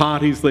sort of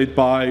parties led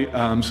by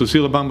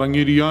Susilo Bambang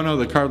Yudhoyono,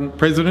 the current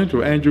president,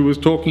 who Andrew was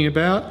talking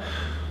about.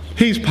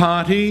 His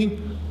party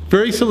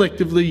very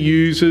selectively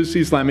uses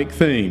Islamic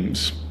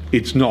themes.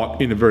 It's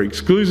not in a very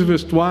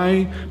exclusivist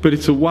way, but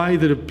it's a way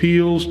that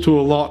appeals to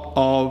a lot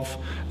of,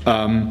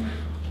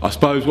 I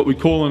suppose what we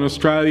call in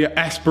Australia,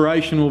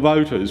 aspirational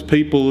voters,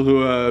 people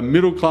who are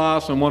middle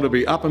class and want to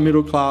be upper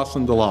middle class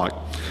and the like.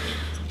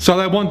 So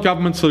they want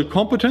governments that are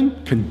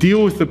competent, can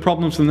deal with the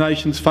problems the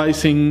nation's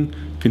facing,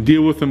 can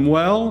deal with them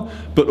well,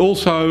 but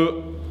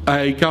also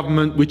a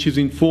government which is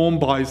informed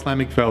by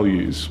Islamic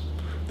values.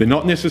 They're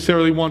not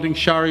necessarily wanting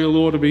Sharia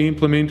law to be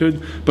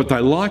implemented, but they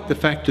like the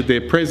fact that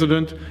their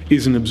president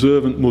is an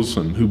observant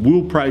Muslim who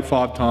will pray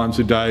 5 times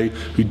a day,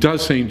 who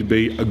does seem to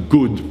be a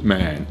good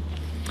man.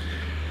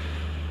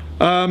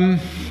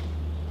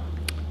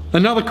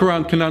 Another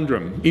Quran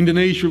conundrum.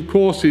 Indonesia, of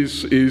course,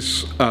 is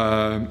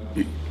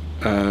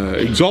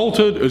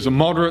exalted as a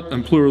moderate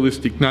and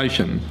pluralistic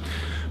nation.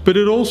 But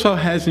it also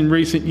has in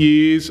recent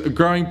years a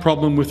growing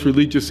problem with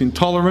religious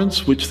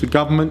intolerance, which the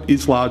government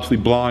is largely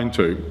blind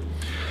to.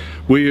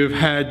 We have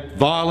had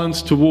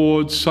violence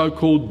towards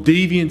so-called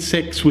deviant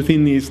sects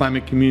within the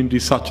Islamic community,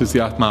 such as the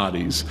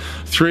Ahmadis.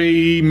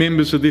 3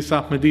 members of this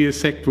Ahmadiyya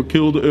sect were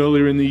killed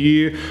earlier in the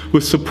year,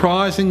 with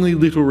surprisingly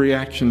little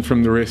reaction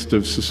from the rest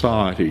of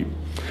society.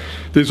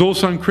 There's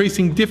also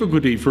increasing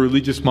difficulty for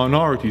religious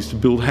minorities to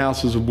build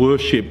houses of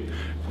worship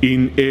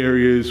in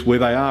areas where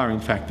they are in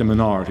fact a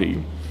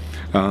minority.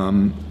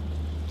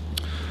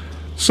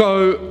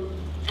 So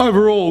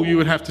overall you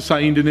would have to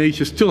say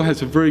Indonesia still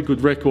has a very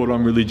good record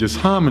on religious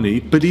harmony,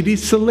 but it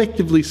is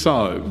selectively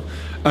so.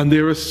 And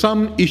there are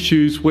some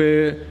issues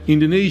where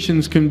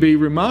Indonesians can be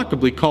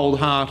remarkably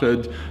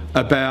cold-hearted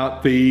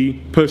about the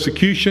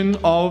persecution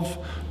of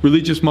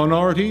religious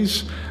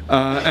minorities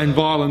and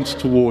violence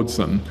towards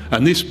them.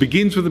 And this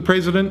begins with the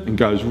president and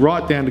goes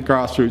right down to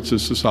grassroots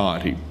of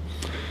society.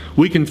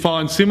 We can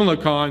find similar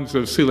kinds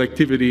of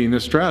selectivity in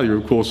Australia,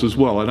 of course, as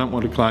well. I don't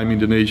want to claim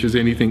Indonesia as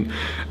anything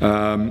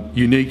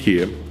unique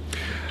here.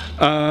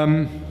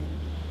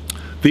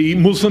 The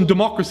Muslim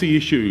democracy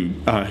issue.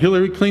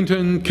 Hillary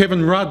Clinton,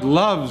 Kevin Rudd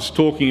loves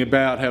talking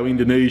about how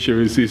Indonesia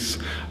is this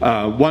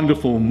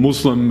wonderful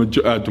Muslim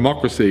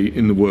democracy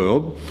in the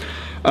world.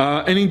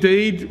 And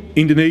indeed,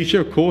 Indonesia,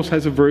 of course,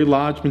 has a very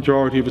large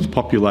majority of its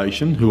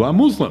population who are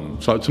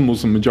Muslim, so it's a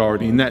Muslim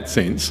majority in that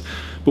sense.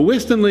 But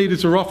Western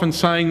leaders are often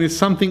saying there's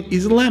something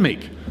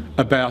Islamic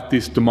about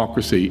this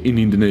democracy in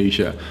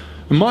Indonesia.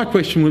 And my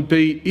question would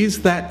be,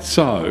 is that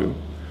so?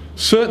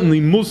 Certainly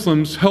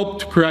Muslims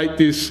helped to create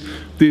this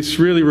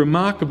really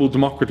remarkable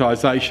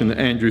democratisation that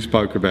Andrew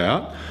spoke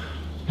about.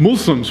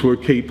 Muslims were a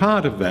key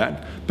part of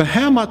that, but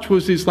how much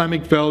was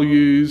Islamic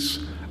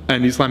values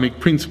and Islamic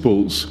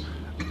principles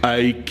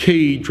a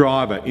key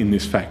driver in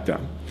this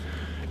factor?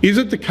 Is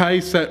it the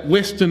case that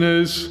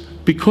Westerners,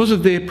 because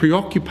of their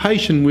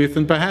preoccupation with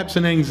and perhaps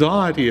an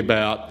anxiety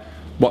about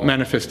what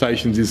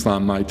manifestations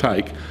Islam may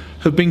take,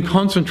 have been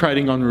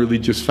concentrating on the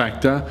religious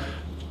factor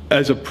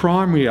as a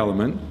primary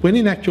element, when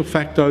in actual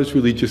fact those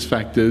religious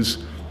factors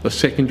are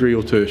secondary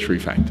or tertiary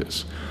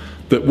factors?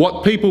 That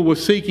what people were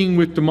seeking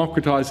with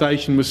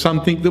democratisation was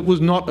something that was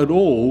not at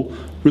all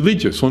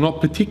religious, or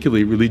not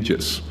particularly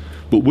religious.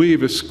 But we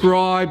have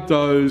ascribed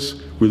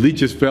those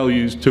religious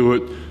values to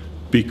it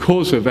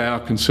because of our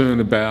concern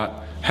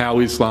about how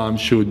Islam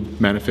should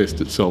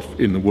manifest itself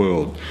in the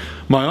world.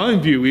 My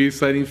own view is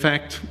that in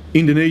fact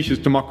Indonesia's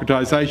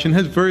democratisation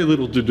has very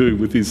little to do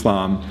with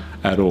Islam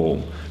at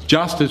all.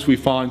 just as we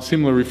find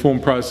similar reform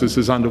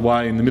processes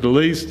underway in the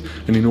Middle East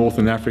and in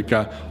Northern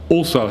Africa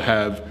also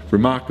have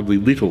remarkably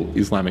little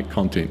Islamic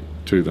content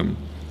to them.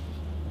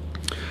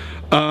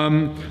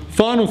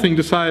 Final thing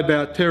to say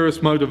about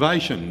terrorist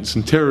motivations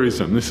and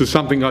terrorism. This is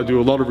something I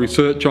do a lot of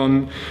research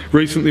on.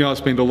 Recently I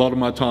spent a lot of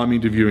my time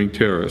interviewing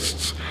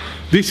terrorists.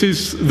 This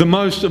is the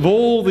most of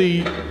all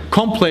the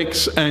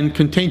complex and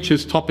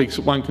contentious topics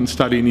that one can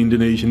study in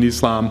Indonesian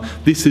Islam.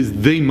 This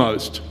is the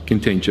most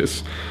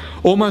contentious.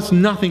 Almost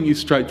nothing is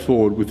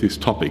straightforward with this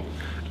topic.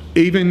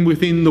 Even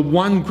within the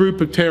one group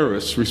of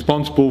terrorists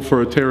responsible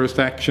for a terrorist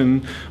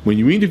action, when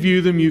you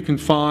interview them, you can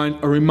find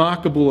a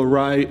remarkable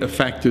array of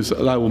factors that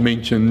they will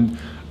mention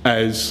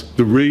as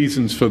the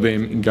reasons for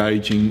them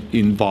engaging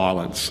in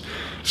violence.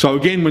 So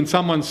again, when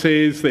someone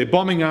says they're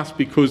bombing us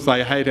because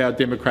they hate our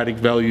democratic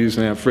values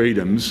and our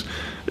freedoms,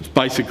 it's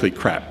basically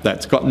crap.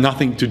 That's got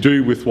nothing to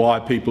do with why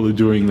people are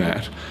doing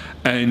that.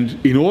 And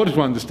in order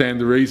to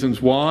understand the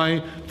reasons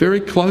why, very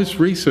close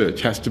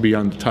research has to be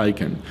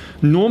undertaken.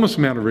 Enormous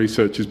amount of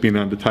research has been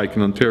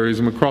undertaken on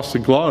terrorism across the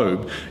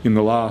globe in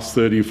the last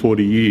 30 or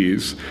 40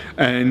 years,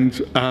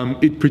 and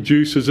it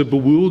produces a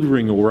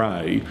bewildering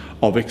array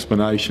of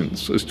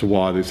explanations as to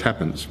why this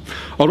happens.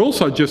 I'd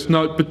also just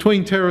note,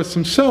 between terrorists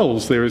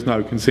themselves there is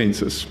no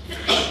consensus.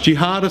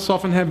 Jihadists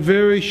often have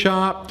very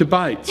sharp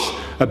debates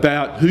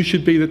about who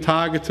should be the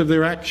targets of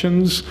their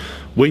actions,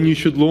 when you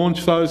should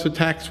launch those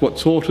attacks, what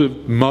sort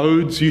of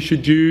modes you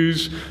should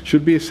use,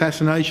 should be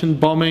assassination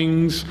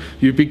bombings,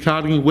 you'd be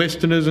targeting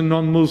Westerners and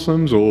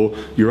non-Muslims or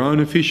your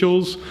own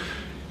officials.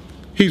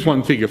 Here's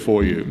one figure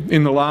for you.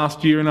 In the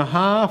last year and a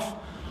half,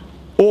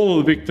 all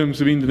of the victims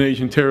of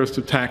Indonesian terrorist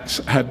attacks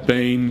have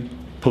been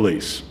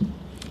police.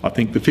 I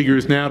think the figure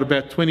is now at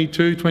about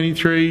 22,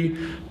 23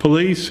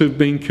 police who've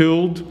been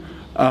killed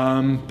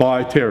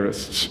by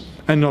terrorists,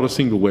 and not a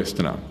single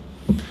Westerner.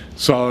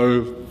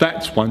 So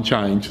that's one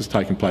change that's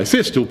taken place.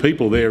 There's still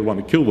people there who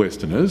want to kill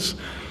Westerners,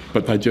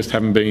 but they just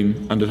haven't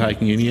been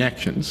undertaking any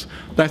actions.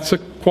 That's a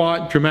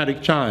quite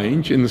dramatic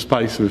change in the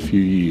space of a few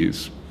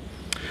years.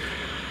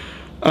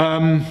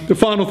 The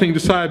final thing to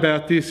say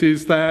about this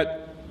is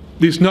that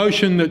this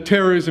notion that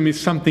terrorism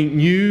is something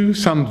new,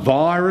 some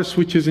virus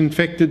which has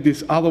infected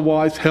this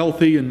otherwise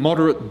healthy and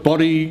moderate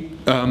body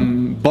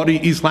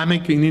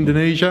Islamic in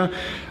Indonesia,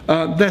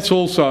 that's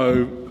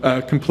also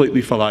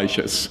completely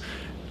fallacious.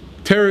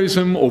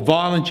 Terrorism or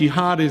violent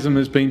jihadism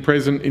has been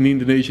present in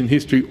Indonesian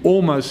history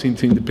almost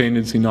since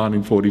independence in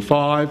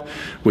 1945.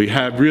 We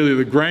have really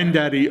the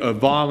granddaddy of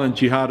violent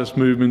jihadist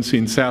movements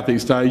in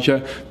Southeast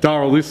Asia,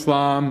 Darul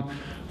Islam,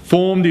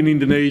 formed in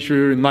Indonesia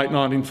in late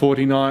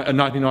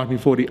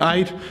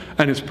 1948,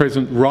 and it's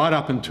present right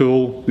up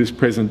until this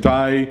present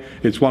day.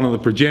 It's one of the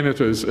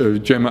progenitors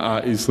of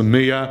Jemaah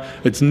Islamiyah.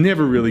 It's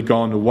never really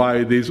gone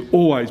away. There's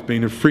always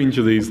been a fringe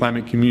of the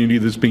Islamic community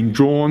that's been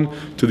drawn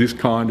to this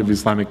kind of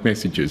Islamic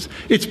messages.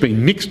 It's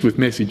been mixed with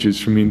messages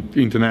from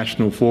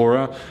international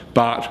fora,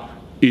 but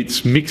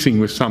it's mixing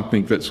with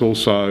something that's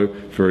also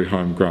very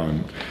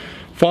homegrown.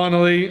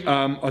 Finally,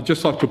 I'd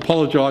just like to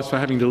apologise for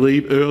having to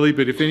leave early,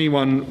 but if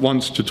anyone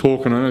wants to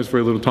talk, and I know there's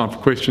very little time for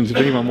questions, if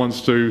anyone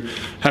wants to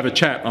have a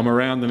chat, I'm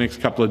around the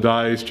next couple of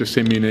days. Just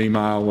send me an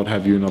email, what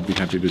have you, and I'll be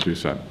happy to do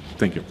so.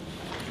 Thank you.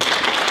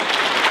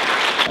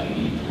 My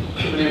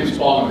name is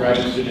Paul. I'm a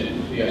graduate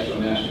student at the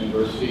National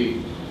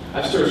University.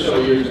 I've served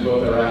several years in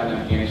both Iraq and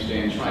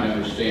Afghanistan trying to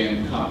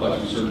understand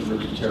complex and certain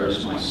groups of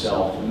terrorists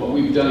myself. And what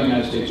we've done in the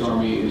United States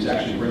Army is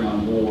actually bring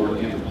on board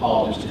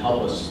anthropologists to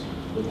help us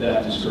with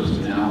that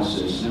discursive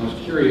analysis. And I was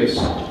curious,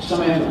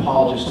 some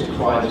anthropologists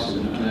decry this as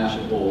an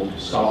unethical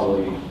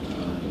scholarly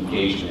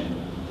engagement.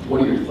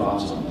 What are your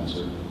thoughts on that,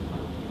 sir?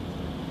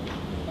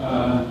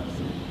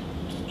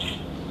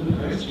 Good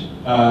question.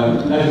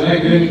 As an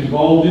academic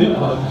involved in it,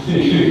 I think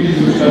it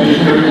is a study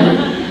experiment.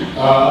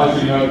 I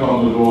see no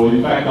problem at all.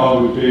 In fact, I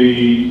would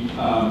be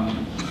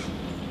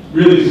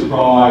really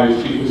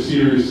surprised if a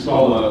serious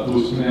scholar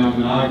was to mount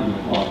an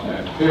argument like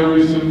that.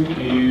 Terrorism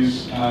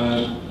is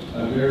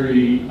a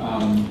very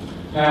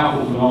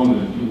powerful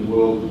phenomenon in the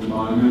world at the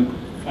moment,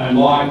 and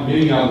like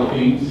many other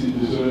things, it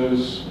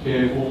deserves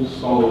careful,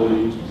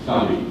 scholarly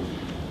study.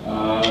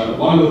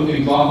 One of the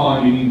things I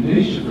find in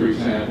Indonesia, for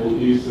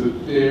example, is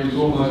that there is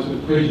almost a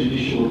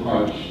prejudicial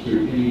approach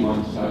to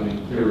anyone studying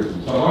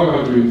terrorism. So if I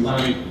go to an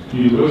Islamic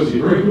university,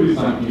 a very good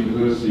Islamic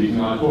university,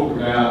 and I talk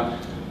about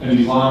an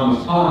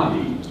Islamist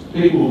party,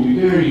 people will be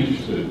very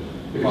interested.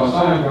 If I say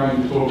I'm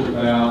going to talk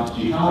about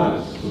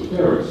jihadists or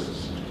terrorists,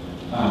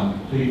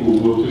 people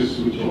will just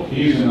switch off.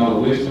 Here's another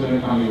Westerner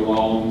coming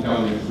along,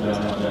 telling us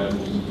about how bad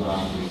Muslims are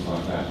and things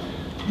like that.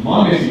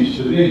 My message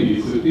to them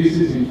is that this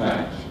is in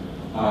fact,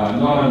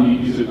 not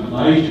only is it a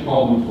major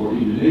problem for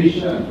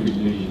Indonesia and for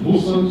Indonesian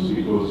Muslims,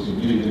 because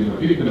many of them are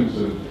victims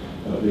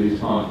of these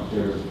kind of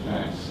terrorist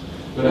attacks,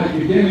 but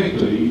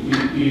academically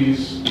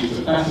it's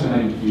a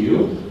fascinating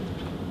field,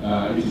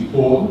 it's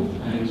important,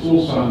 and it's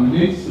also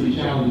immensely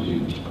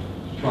challenging to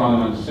try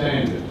and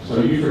understand it.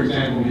 So you, for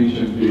example,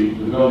 mentioned the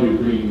value of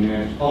bringing in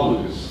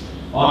anthropologists.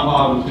 I'm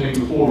part of the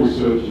team of 4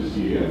 researchers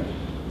here.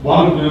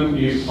 One of them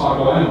is a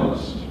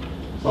psychoanalyst.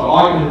 So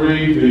I can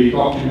read the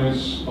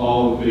documents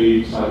of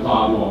the, say,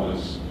 Bali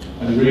Lamas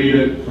and read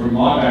it from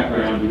my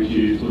background, which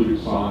is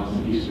political science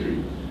and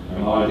history.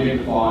 And I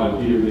identify,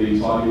 here are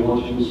these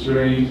ideological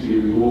streams, here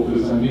are the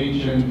authors I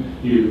mentioned,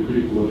 here are the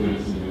critical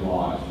events in their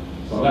life.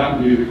 So that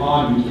would be the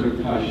kind of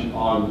interpretation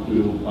I would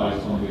build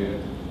based on their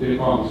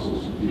primary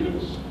source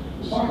materials.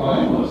 The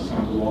psychoanalyst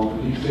comes along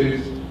and he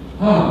says,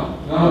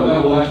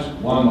 no, that's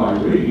one way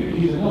of reading it.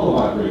 Here's another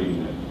way of reading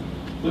it.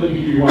 Let me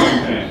give you one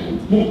example.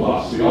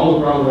 Muklas, the older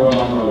brother of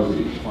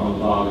Amrosi, one of the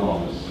Bali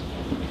Lamas.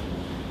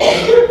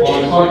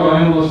 My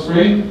psychoanalyst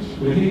friend,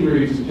 when he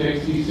reads the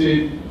text, he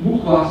said,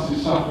 Muklas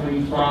is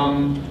suffering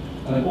from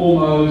an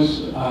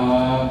almost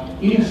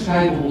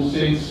inescapable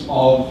sense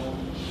of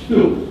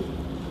filth.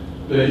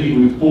 That he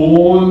was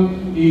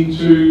born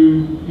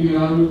into,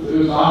 it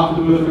was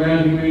afterbirth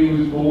around him when he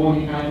was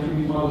born, he came from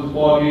his mother's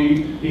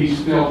body, he's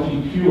felt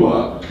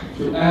impure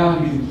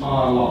throughout his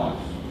entire life.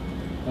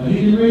 And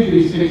he can read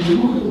these texts and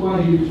look at the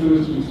way he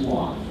refers to his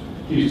wife.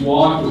 His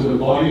wife was her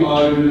body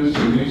odours,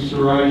 her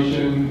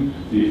menstruation,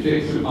 the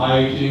effects of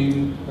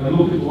ageing, and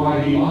look at the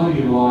way he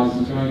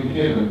idealises going to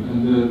heaven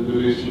and the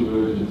vestal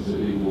virgins that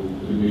he will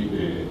meet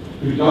there,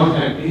 who don't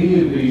have any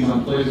of these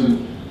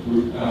unpleasant,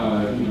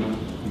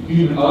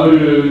 human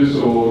odours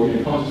or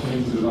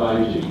consequences of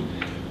ageing.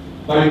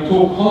 They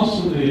talk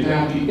constantly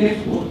about the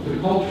effluent, the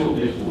cultural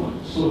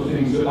effluent, sort of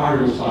things that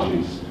Ariel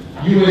studies.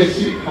 US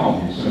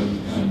sitcoms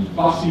and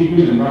busty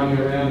women running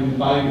around in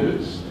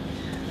bathers.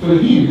 For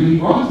him, when he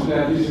writes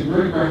about this in a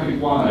very graphic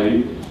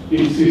way,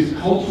 it's this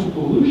cultural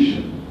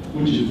pollution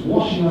which is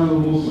washing over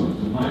Muslims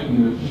and making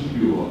them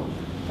impure.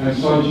 And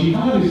so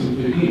jihadism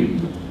for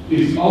him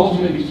is the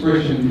ultimate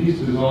expression of his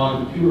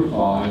desire to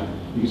purify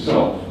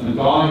himself. And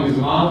dying as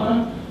a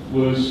martyr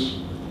was,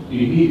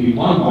 in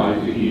one way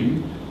for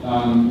him,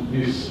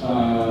 this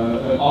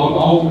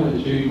ultimate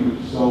achievement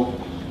of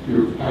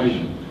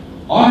self-purification.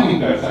 I think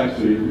that's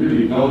actually a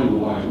really valuable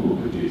way to look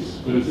at this,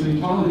 but it's an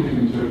entirely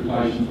different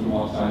interpretation from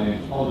what, say,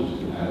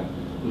 anthropologists would have,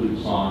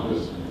 political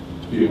scientists,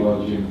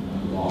 theologian,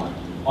 and the like.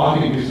 I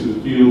think this is a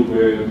field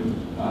where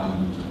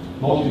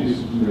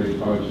multidisciplinary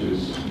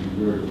approaches can be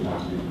very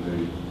productive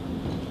indeed.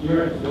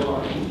 You're at the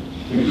door.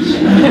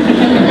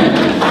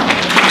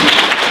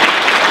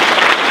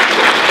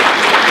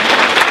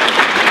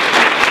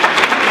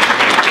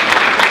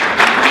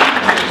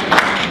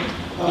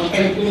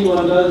 If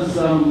anyone does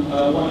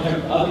want to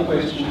have other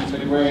questions for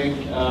Greg,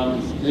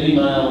 his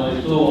email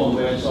is all on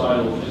the website,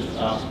 or just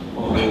ask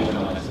one of the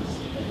organisers.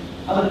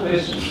 Other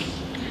questions?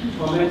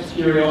 Comments,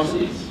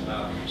 curiosities?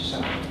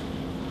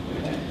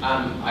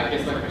 I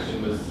guess my question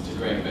was to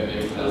Greg, but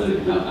maybe Put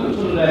it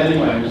out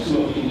anyway, we'll see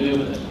what we can do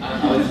with it. I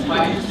was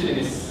quite interested in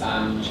this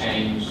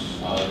change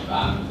of, I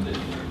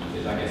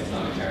guess,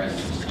 Islamic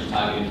terrorists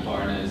targeting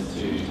foreigners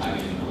to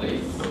targeting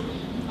police.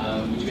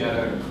 Would you be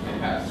able to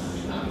perhaps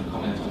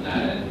comment on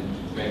that? And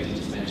Greg did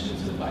just mention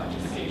sort of like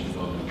this hatred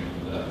of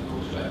the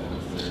cultural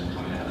efforts that are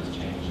coming out of this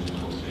change and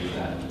talk through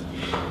that,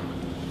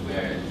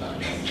 where I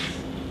guess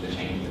the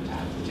changing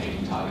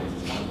targets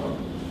is coming from.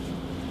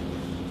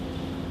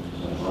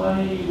 I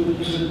would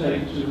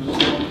hesitate to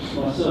respond,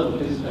 myself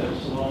would hesitate to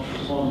respond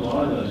to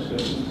either of those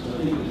questions, because I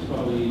think it's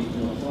probably an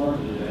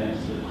authoritative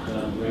answer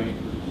that Greg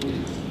would give. Do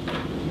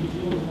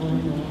you want to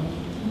comment on that?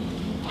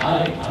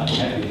 I'm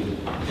happy to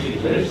take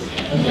this.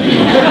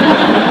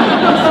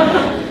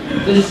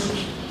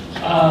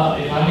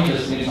 If I may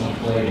just make some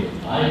flavor,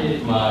 I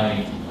did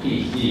my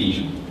PhD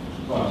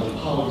from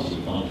topology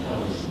on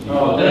terrorism.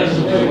 Oh, that's a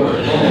good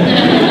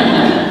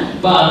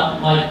word. But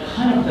my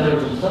kind of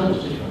terrorism study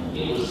was different.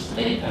 It was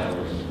state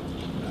terrorism.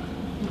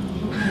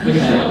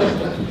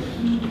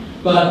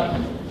 But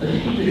the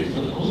hatred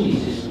of the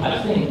police is, I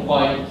think,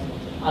 quite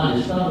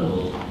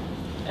understandable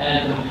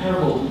and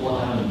comparable to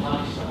what happened in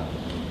Pakistan.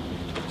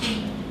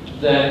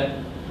 That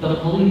the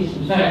police,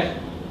 in fact,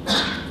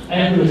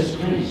 Andrew's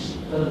case,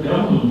 the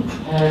government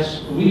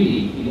has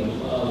really,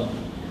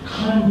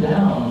 calmed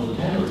down the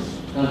terrorists.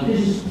 Now,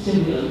 this is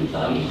simply a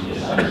retaliation,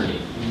 as I would say,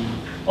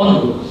 on a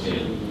local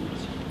scale,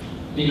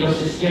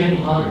 because it's getting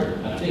harder,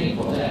 I think,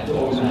 for them to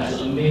organize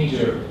a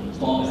major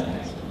bomb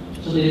attack.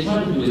 So they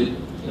try to do it,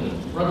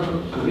 rather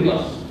guerrilla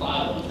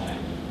style attack,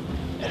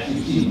 as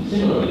you've seen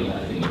similarly,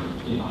 I think,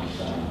 in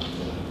Pakistan.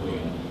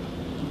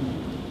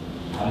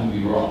 I may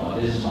be wrong, but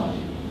this is my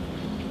view.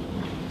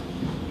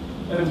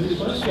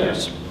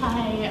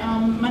 Hi,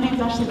 my name is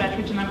Ashley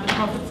Bettridge and I'm at the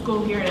Prophet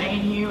School here at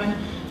ANU, and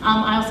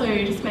I also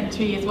just spent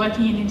 2 years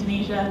working in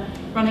Indonesia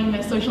running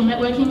the social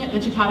networking at the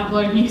Jakarta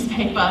Globe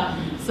newspaper.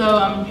 So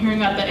I'm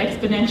hearing about the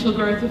exponential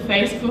growth of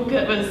Facebook.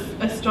 It was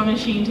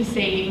astonishing to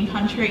see in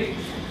country.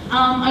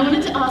 I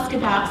wanted to ask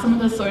about some of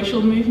the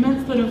social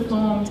movements that have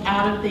formed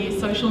out of these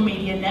social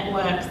media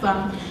networks,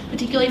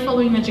 particularly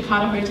following the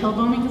Jakarta hotel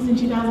bombings in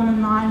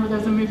 2009, where there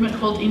was a movement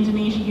called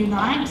Indonesia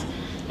Unite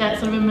that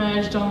sort of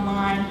emerged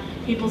online,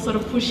 people sort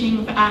of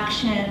pushing for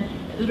action,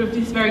 sort of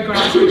this very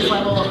grassroots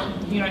level,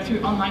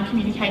 through online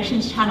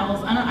communications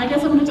channels. And I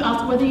guess I wanted to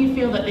ask whether you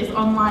feel that this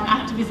online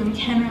activism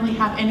can really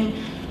have any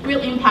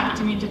real impact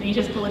in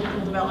Indonesia's political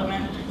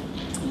development.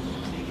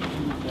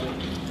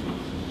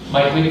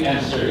 my quick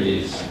answer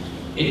is,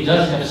 it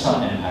does have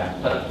some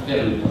impact, but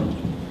very little.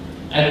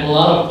 And a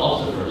lot of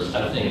observers,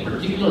 I think,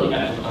 particularly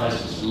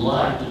advertisers,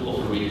 like to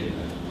overread it.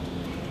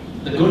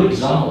 The good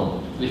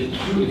example with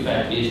true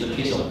effect is the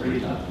case of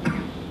Brita.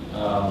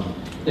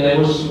 There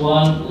was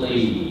one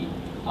lady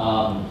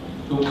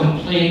who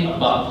complained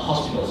about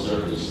hospital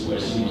service where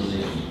she was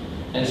in,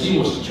 and she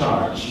was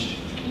charged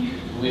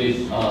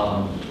with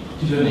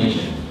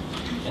defamation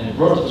and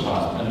brought to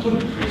trial and put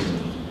in prison.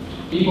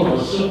 People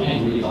were so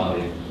angry about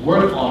it,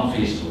 worked on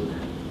Facebook,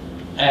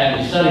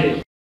 and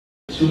decided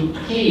to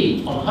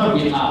pay on her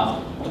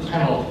behalf a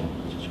kind of,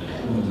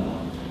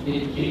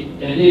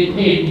 and they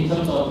paid in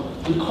terms of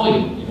the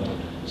coin, you know.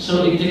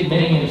 So it takes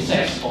many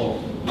sets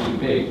of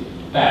big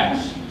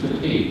bags to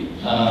pay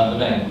the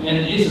bank, and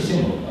it's a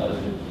symbol.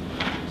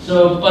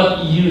 So,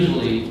 but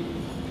usually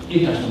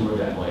it doesn't work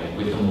that way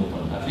with the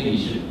movement. I think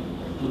you should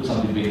look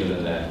something bigger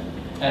than that.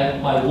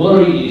 And my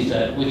worry is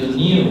that with the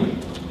new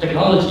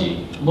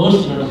technology,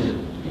 most universities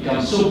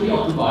become so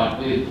preoccupied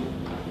with,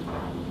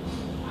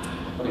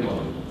 what do you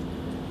call it?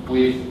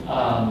 With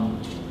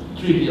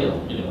trivial,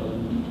 you know,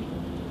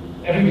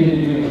 every day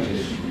they're doing like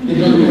this. They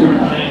don't do it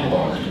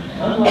anymore.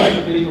 Unlike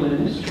the people in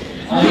this room.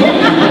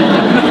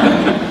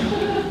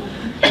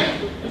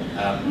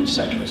 Just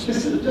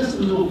a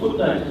little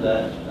footnote to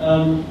that,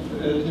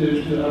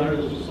 to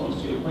Ariel's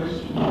response to your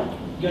question,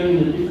 going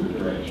in a different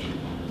direction.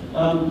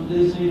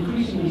 There's an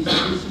increasingly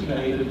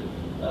sophisticated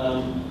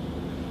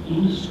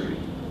industry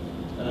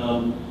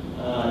in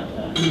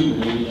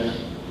Indonesia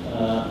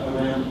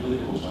around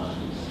political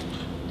parties.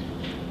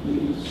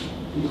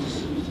 It's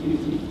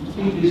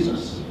big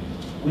business,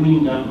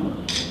 winning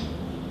government,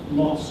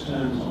 lots of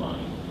terms on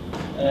it.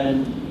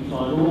 And you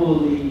find all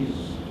of these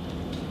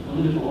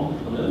political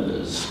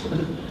entrepreneurs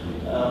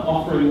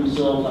offering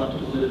themselves up to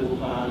political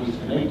parties,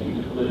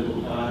 connecting to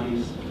political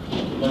parties.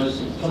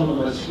 Some of the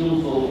most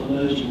skillful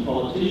emerging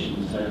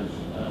politicians have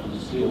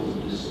skills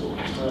of this sort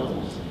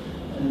themselves.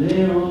 And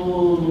they're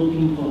all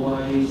looking for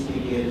ways to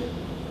get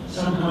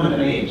some kind of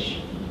an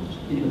edge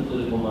in the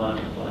political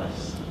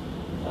marketplace.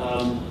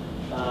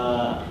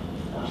 I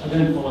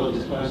don't follow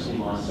this closely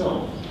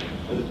myself,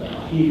 but I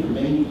hear from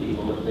many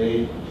people that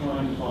they're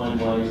trying to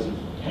find ways of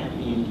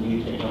tapping into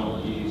new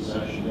technologies,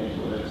 social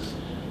networks,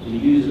 to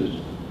use it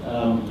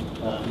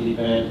for the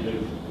advantage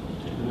of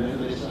whomever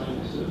they're selling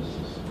their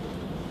services.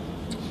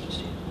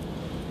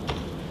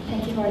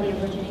 Thank you for the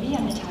opportunity.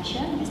 I'm Natasha.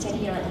 I study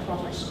here at the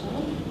Crawford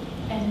School.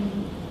 And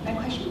my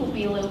question will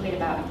be a little bit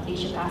about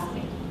Asia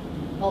Pacific.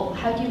 Well,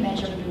 how do you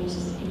measure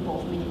Indonesia's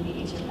involvement in the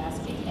Asia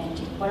Pacific? And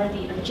what are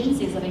the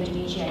urgencies of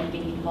Indonesia in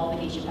being involved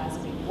in Asia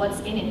Pacific? What's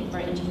in it for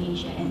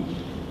Indonesia? And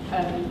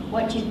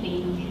what do you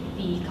think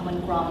the common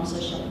ground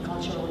socially and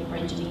culturally for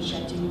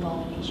Indonesia to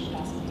involve in Asia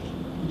Pacific?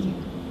 Thank you.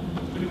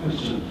 Good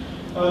question.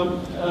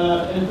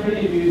 And for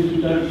any of you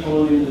who don't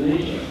follow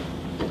Indonesia,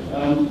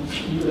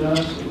 you could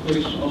ask a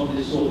question of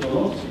this sort for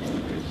lots of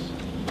countries. You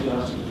could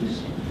ask it this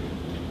country.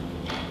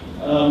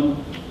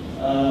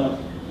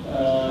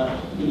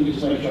 Let me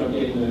just make sure I'm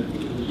getting the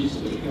gist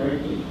of it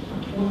correctly.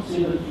 What's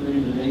in it for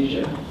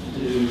Indonesia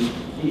to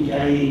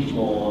engage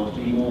more, to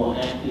be more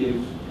active,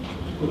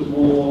 put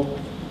more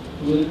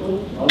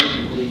political,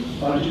 ultimately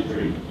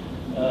budgetary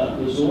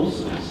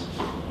resources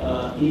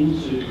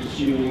into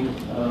pursuing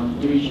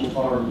regional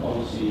foreign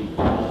policy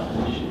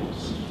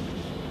initiatives?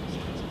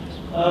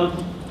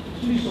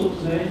 Two sorts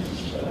of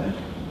answers to that.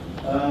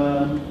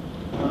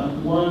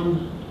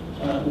 One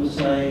would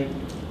say,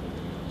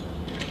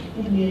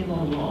 in the end, not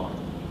a lot.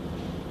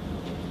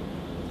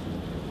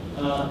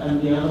 And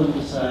the other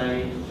would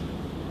say,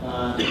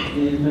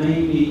 there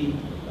may be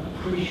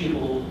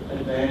appreciable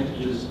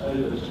advantages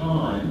over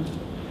time.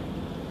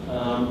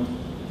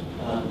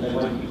 They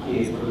won't be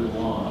clear for a little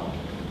while.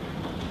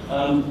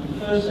 The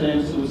first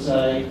answer would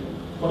say,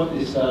 what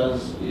this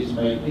does is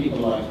make people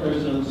like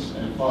presidents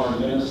and foreign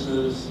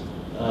ministers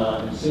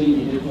and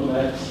senior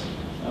diplomats,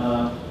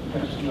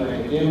 perhaps a few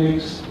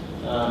academics,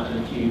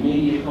 and a few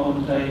media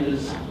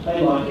commentators,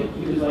 they like it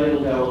because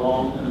they'll go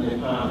along and they're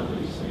part of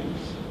these things.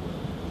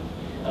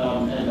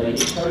 And they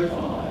get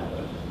profile out of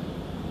it.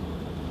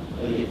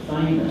 They get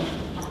fame out of it.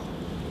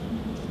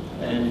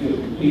 And if you're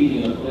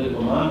competing in a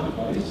political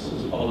marketplace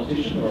as a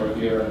politician, or if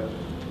you're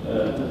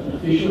an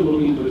official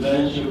looking to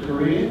advance your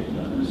career, you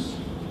know,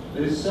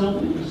 there's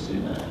self-interest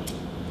in that.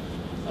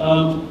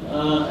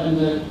 And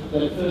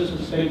that first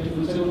perspective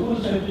would say, well, what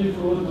does that do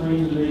for ordinary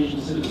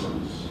Indonesian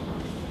citizens,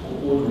 or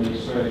ordinary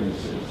Australian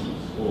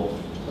citizens, or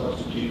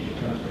substitute your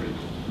country?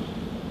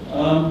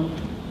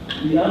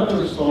 The other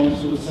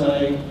response would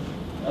say,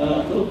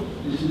 look,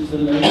 this is the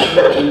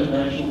nature of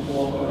international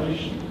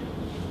cooperation.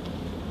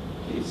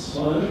 It's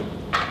slow,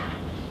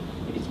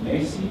 it's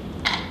messy,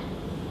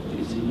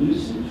 it's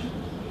elusive,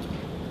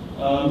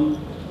 and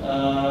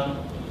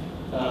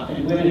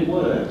when it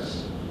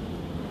works,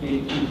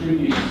 it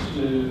contributes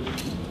to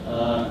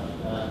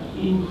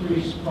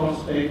increased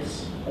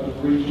prospects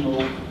of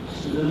regional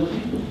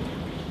stability,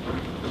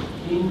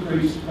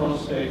 increased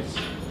prospects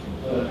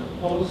for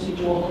policy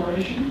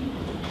cooperation,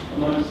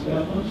 amongst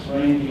governments,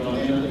 ranging on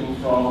anything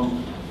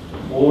from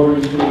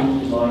boring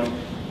things like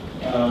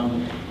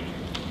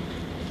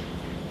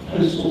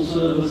postal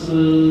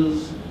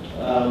services,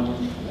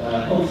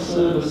 health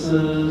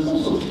services, all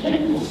sorts of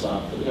technical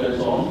stuff that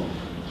goes on,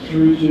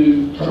 through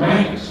to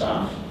pragmatic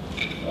stuff,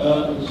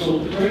 the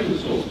sort that Greg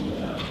was talking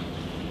about,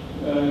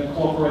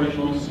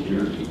 cooperation on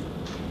security.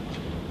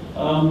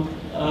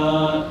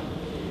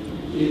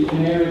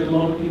 An area that a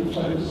lot of people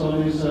focus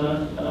on is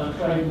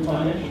trade and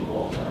financial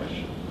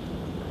cooperation.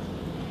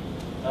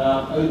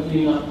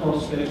 Opening up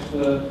prospects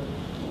for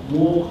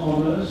more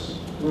commerce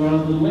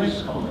rather than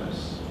less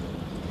commerce.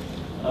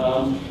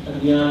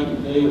 And the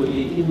argument there would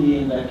be, in the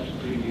end, that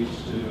contributes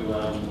to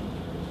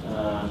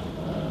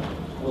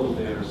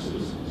welfare of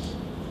citizens.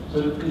 So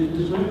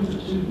there's room for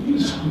two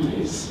views on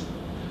this.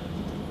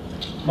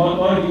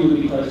 My view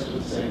would be close to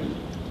the second.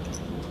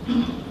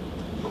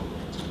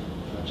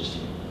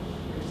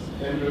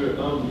 Andrew, I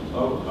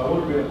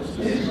want to be honest.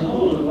 There's a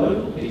whole lot of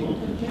local people.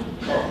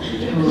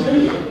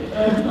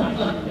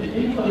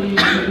 Anybody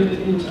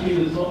in the queue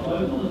that's not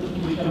local,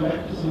 can we come back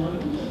to some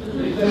locals?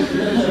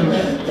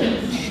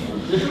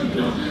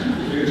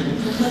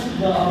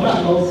 No, I'm not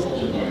local.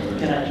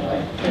 Can I try?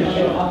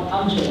 Sure,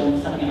 I'm just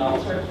on something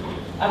else.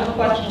 I have a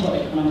question about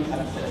economic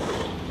success.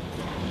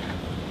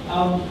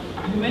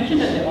 You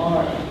mentioned that there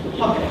are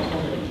pockets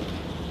already.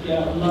 There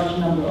are a large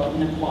number of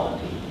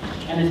inequality.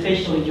 And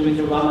especially during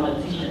the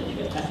Ramadan season,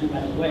 as you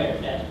might be aware,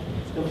 that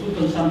the food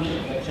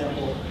consumption, for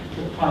example,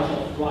 the price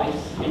of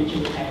rice and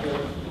chili pepper,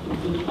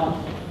 food up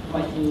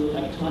quite to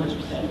like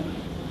 200%.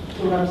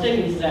 So what I'm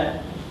saying is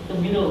that the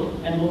middle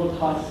and lower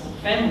class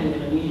family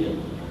in Indonesia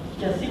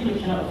just simply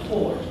cannot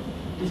afford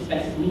these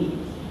basic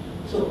needs.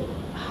 So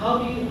how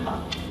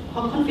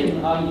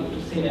confident are you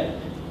to say that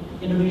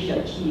Indonesia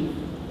achieved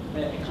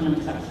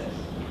economic success,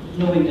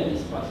 knowing that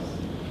this process?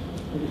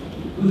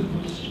 Good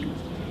question.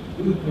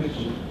 Good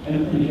question.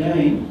 And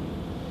again,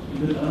 you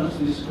could ask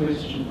this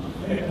question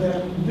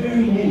about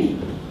very many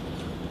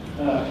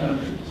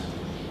countries.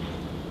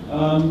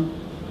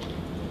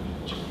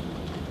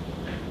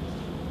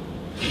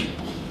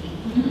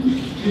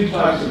 Two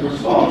types of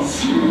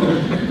response.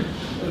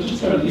 I'm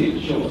just trying to keep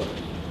it short.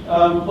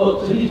 Well,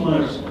 so here's my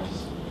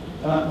response.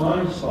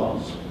 My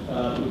response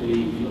would be,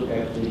 if you look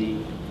at the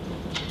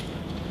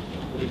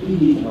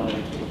big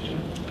economic picture,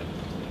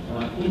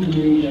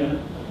 Indonesia,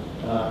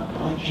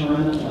 like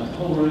China, like a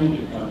whole range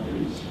of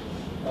countries,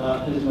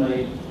 has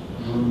made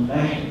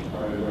dramatic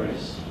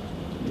progress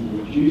in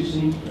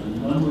reducing the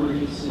number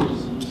of its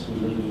citizens who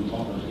live in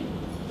poverty.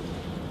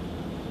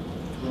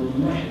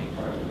 Dramatic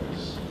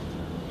progress.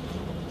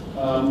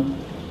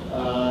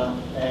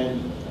 And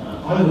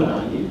I would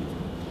argue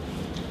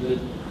that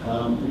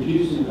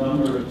reducing the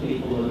number of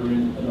people that are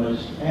in the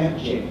most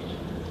abject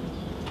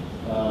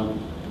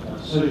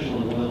social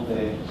and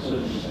welfare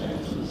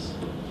circumstances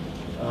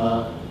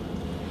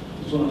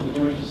is one of the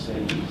greatest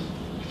things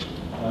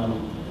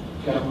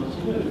governments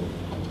can do.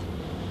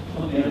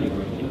 Not the only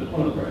great thing, but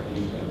one of the great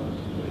things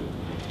governments can do.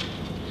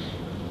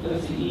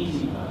 That's the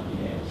easy part of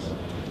the answer.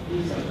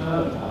 Here's the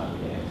harder part of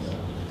the answer.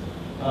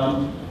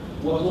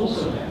 What's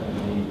also happening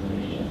in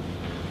Indonesia,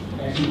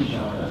 as in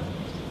China,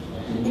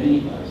 as in many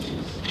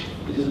places,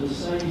 is at the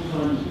same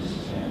time as this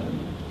has happened,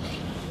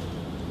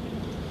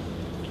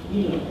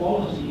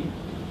 inequality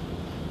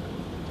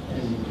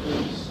has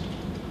increased.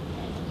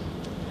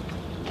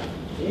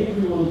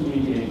 Everyone's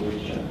been getting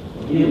richer,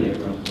 or nearly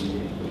everyone's been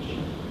getting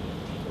richer,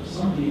 but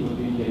some people have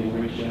been getting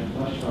richer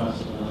much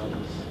faster than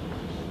others.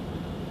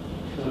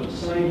 So at the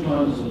same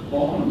time as the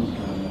bottom's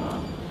coming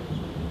up,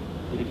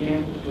 the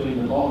gap between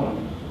the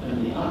bottom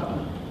and the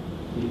upper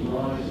is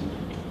rising.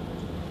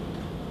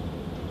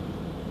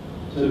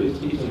 So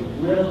it's a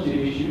relative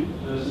issue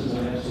versus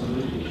an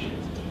absolute issue.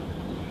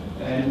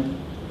 And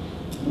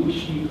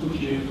which do you put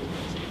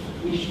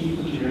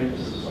your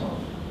emphasis on?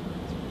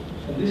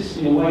 And this,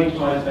 in a way,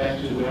 ties back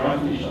to where I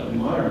finished up in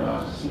my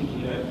remarks,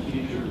 thinking about the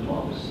future of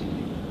democracy in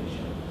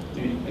Indonesia. I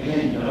mean, again,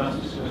 you can ask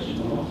this question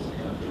in lots of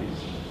countries.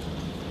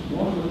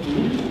 What are the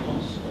political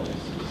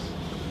consequences,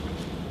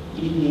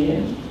 in the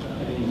end, of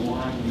having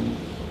widening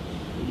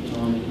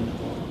economic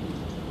inequality?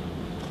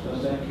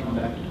 Does that come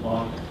back to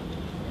bite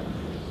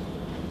countries?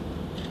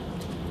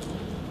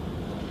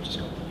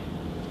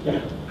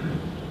 Yeah.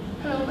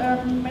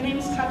 Hello, my name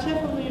is Katja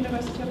from the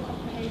University of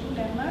Copenhagen,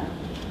 Denmark.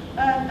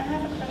 I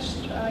have a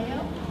question to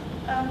Ariel.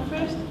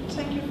 First,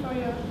 thank you for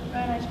your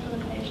very nice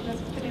presentation.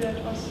 It's a pity that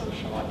it was so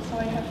short, so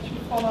I have two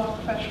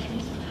follow-up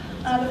questions.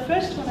 The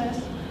first one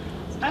is,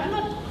 I'm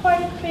not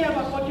quite clear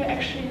about what you're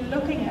actually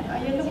looking at.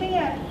 Are you looking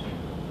at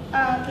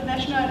the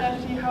national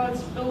identity, how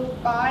it's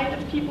built by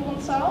the people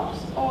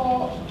themselves,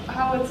 or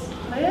how it's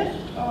lived,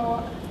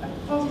 or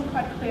it wasn't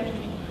quite clear to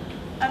me.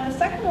 And the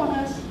second one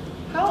is,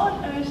 how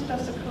on earth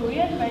does the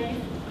Korean wave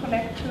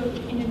connect to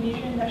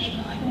Indonesian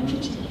national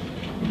identity?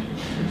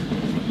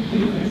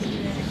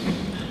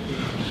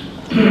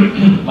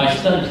 My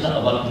study is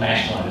not about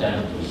national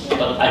identities,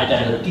 but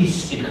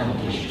identities in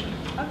competition,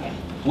 Okay.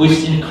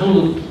 which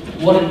include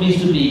what it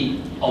means to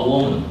be a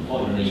woman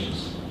for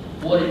Indonesians,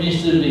 what it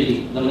means to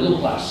be the middle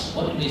class,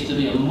 what it means to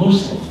be a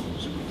Muslim,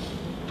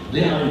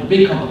 they are in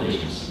big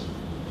competitions.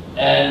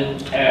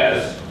 And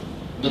as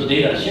the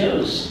data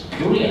shows,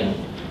 Korean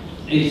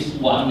is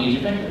one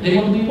major factor. They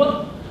want to be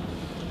one.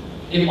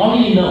 If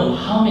only you know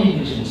how many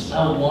Indonesians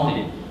now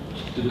wanted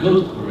to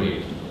go to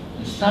Korea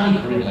and study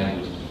Korean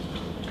language,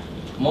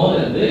 more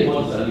than they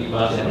want to study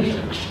Bahasa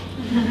Indonesia.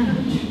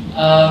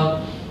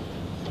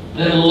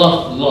 There are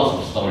lots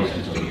of stories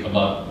actually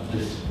about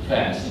this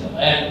fans, you know.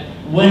 And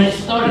when it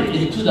started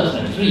in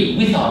 2003,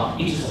 we thought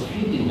it is a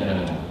fleeting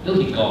phenomenon. They'll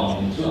be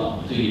gone in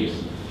 2 years.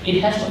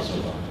 It has not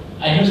so far.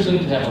 I know it's going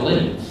to have a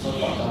limit so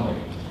far somewhere.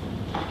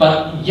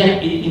 But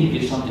yet it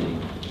indicates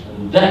something.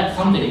 And that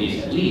something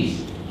is at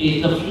least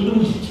is the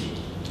fluidity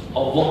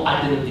of what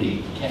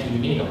identity can be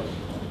made of.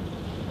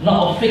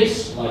 Not a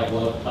fix like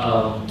what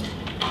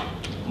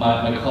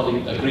my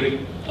colleague,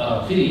 Greek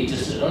Fealy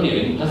just said earlier.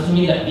 It doesn't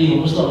mean that being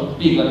a Muslim,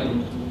 being like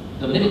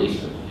the Middle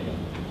Eastern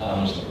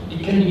Muslim. It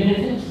can be many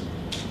things.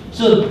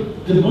 So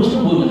the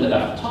Muslim women that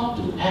I've talked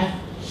to have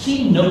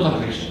seen no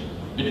contradiction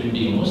between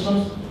being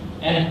Muslims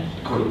and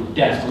Korean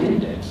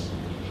dance,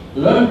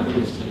 learn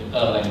Korean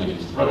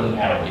languages rather than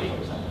Arabic, for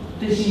example.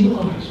 They see no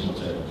contradiction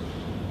whatsoever.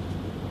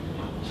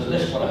 So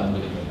that's what I'm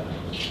looking at.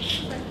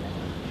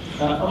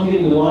 I'm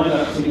getting the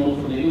wind-up signal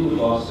from the Uber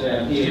boss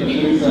down here.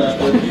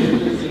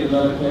 Let's get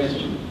another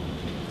question.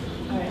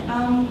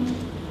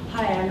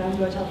 Hi, I'm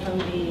Rochelle from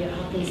the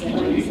Hopkins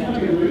Center.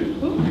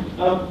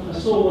 I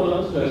saw one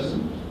other person.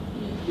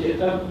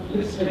 Yeah,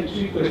 let's take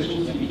 2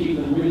 questions if you keep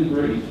them really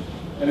brief,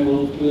 and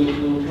we'll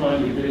try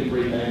and give really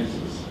brief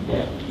answers.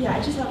 Yeah,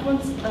 I just have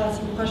one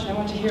simple question. I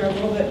want to hear a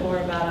little bit more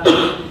about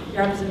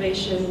your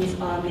observations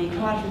on the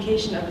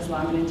commodification of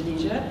Islam in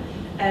Indonesia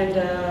and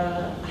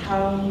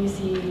how you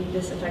see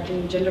this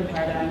affecting gender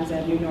paradigms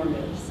and new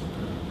normatives.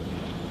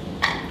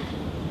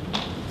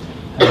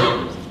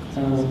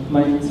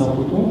 My name is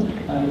Aputo.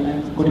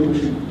 I've got a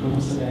question to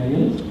Professor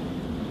Ariel.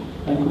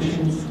 My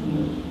question is,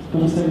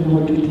 Professor,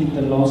 what do you think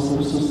the loss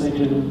of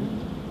societal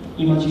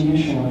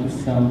imagination of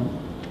Islam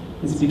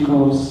is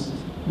because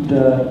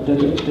the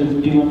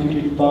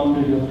demarcated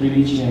boundary of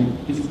religion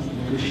is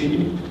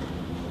negotiated?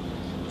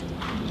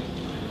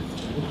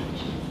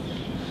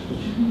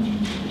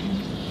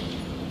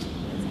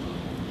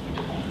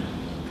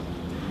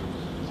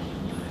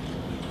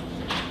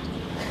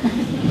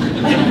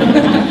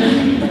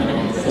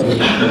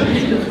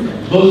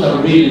 Both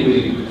are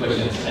really good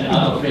questions, and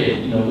I'm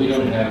afraid, we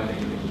don't have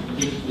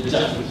the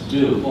justice to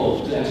do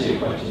to answer your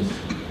questions.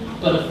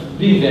 But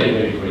being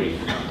very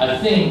brief, I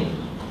think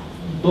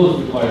both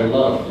require a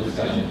lot of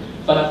discussion.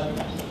 But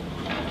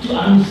to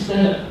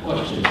understand that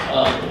question,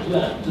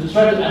 to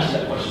try to answer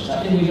that question,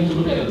 I think we have to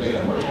look at the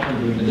background, what happened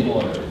during the New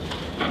Order.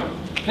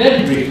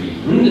 Very briefly,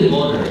 during the New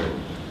Order,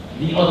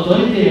 the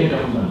authoritarian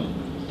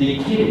government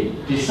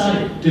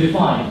decided,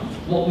 defined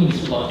what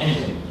means about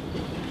anything.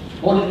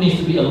 What it means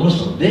to be a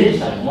Muslim. They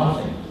decide one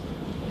thing.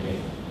 Okay.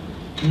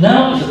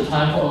 Now is the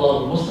time for a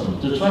lot of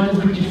Muslims to try to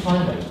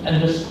redefine that.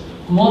 And there's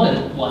more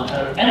than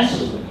 100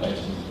 answers to the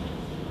question.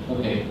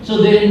 Okay. So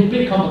they're in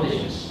big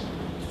competitions.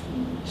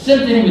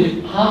 Same thing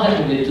with how that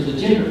relates to the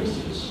gender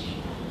issues.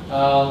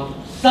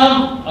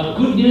 Some are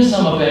good news,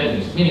 some are bad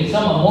news. Meaning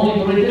some are more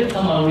liberated,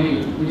 some are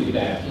really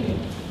bad.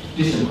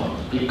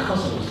 Disempowered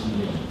because of Muslim.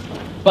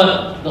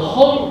 But the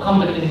whole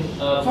competing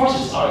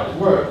forces are at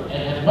work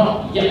and have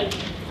not yet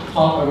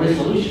found a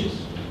resolution.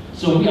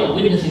 So we are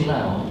witnessing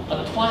now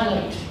a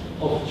twilight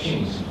of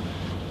change.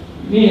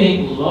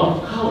 Meaning a lot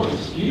of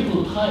colors,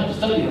 beautiful time to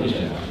study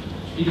religion.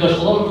 Because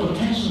a lot of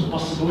potential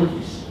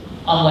possibilities,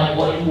 unlike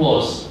what it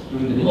was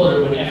during the New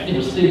Order when everything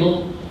was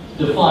stable,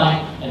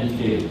 defined, and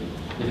detailed.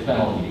 The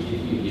penalty, if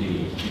you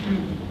deviate.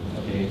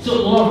 Okay. So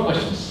a lot of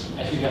questions,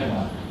 as you have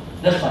now.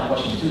 That's my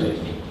question too,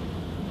 actually.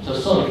 So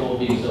sorry for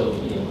being so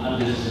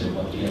undecisive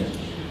about the answer.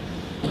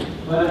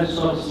 Well, it's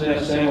not to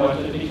say why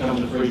it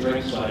becomes a free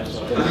drink site.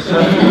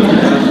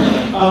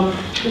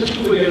 Just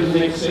before we go to the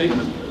next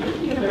segment, let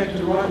me get back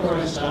to right where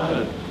I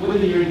started,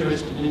 whether you're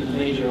interested in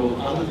Indonesia or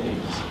other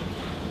things.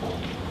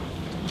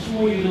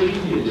 Before you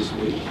leave here this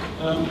week,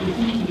 you're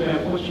thinking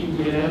about what you can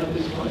get out of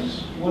this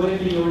place,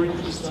 whatever your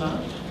interests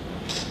are.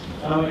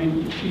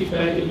 If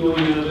back at your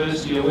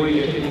university or where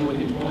you're heading with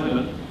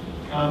employment,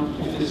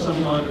 if there's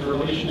some kind of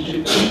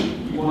relationship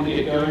you want to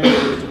get going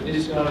with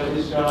this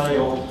guy,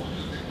 or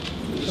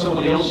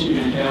somebody else you've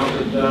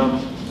encountered,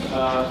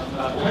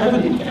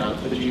 haven't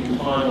encountered, that you can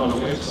find on a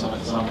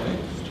website somewhere.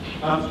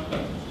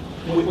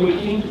 We're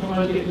keen to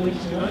try and get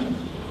links going.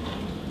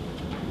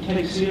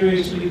 Take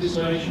seriously this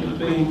notion of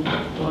being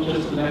not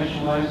just a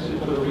national asset,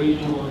 but a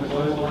regional and a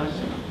global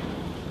asset.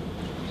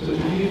 So if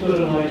you've got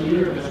an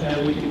idea about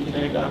how we can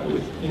connect up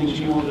with things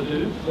you want to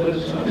do, let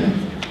us know.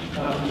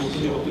 We'll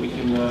see what we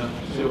can do. I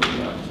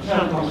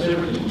can't promise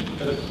everything,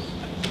 but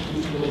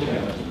we can look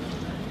at it.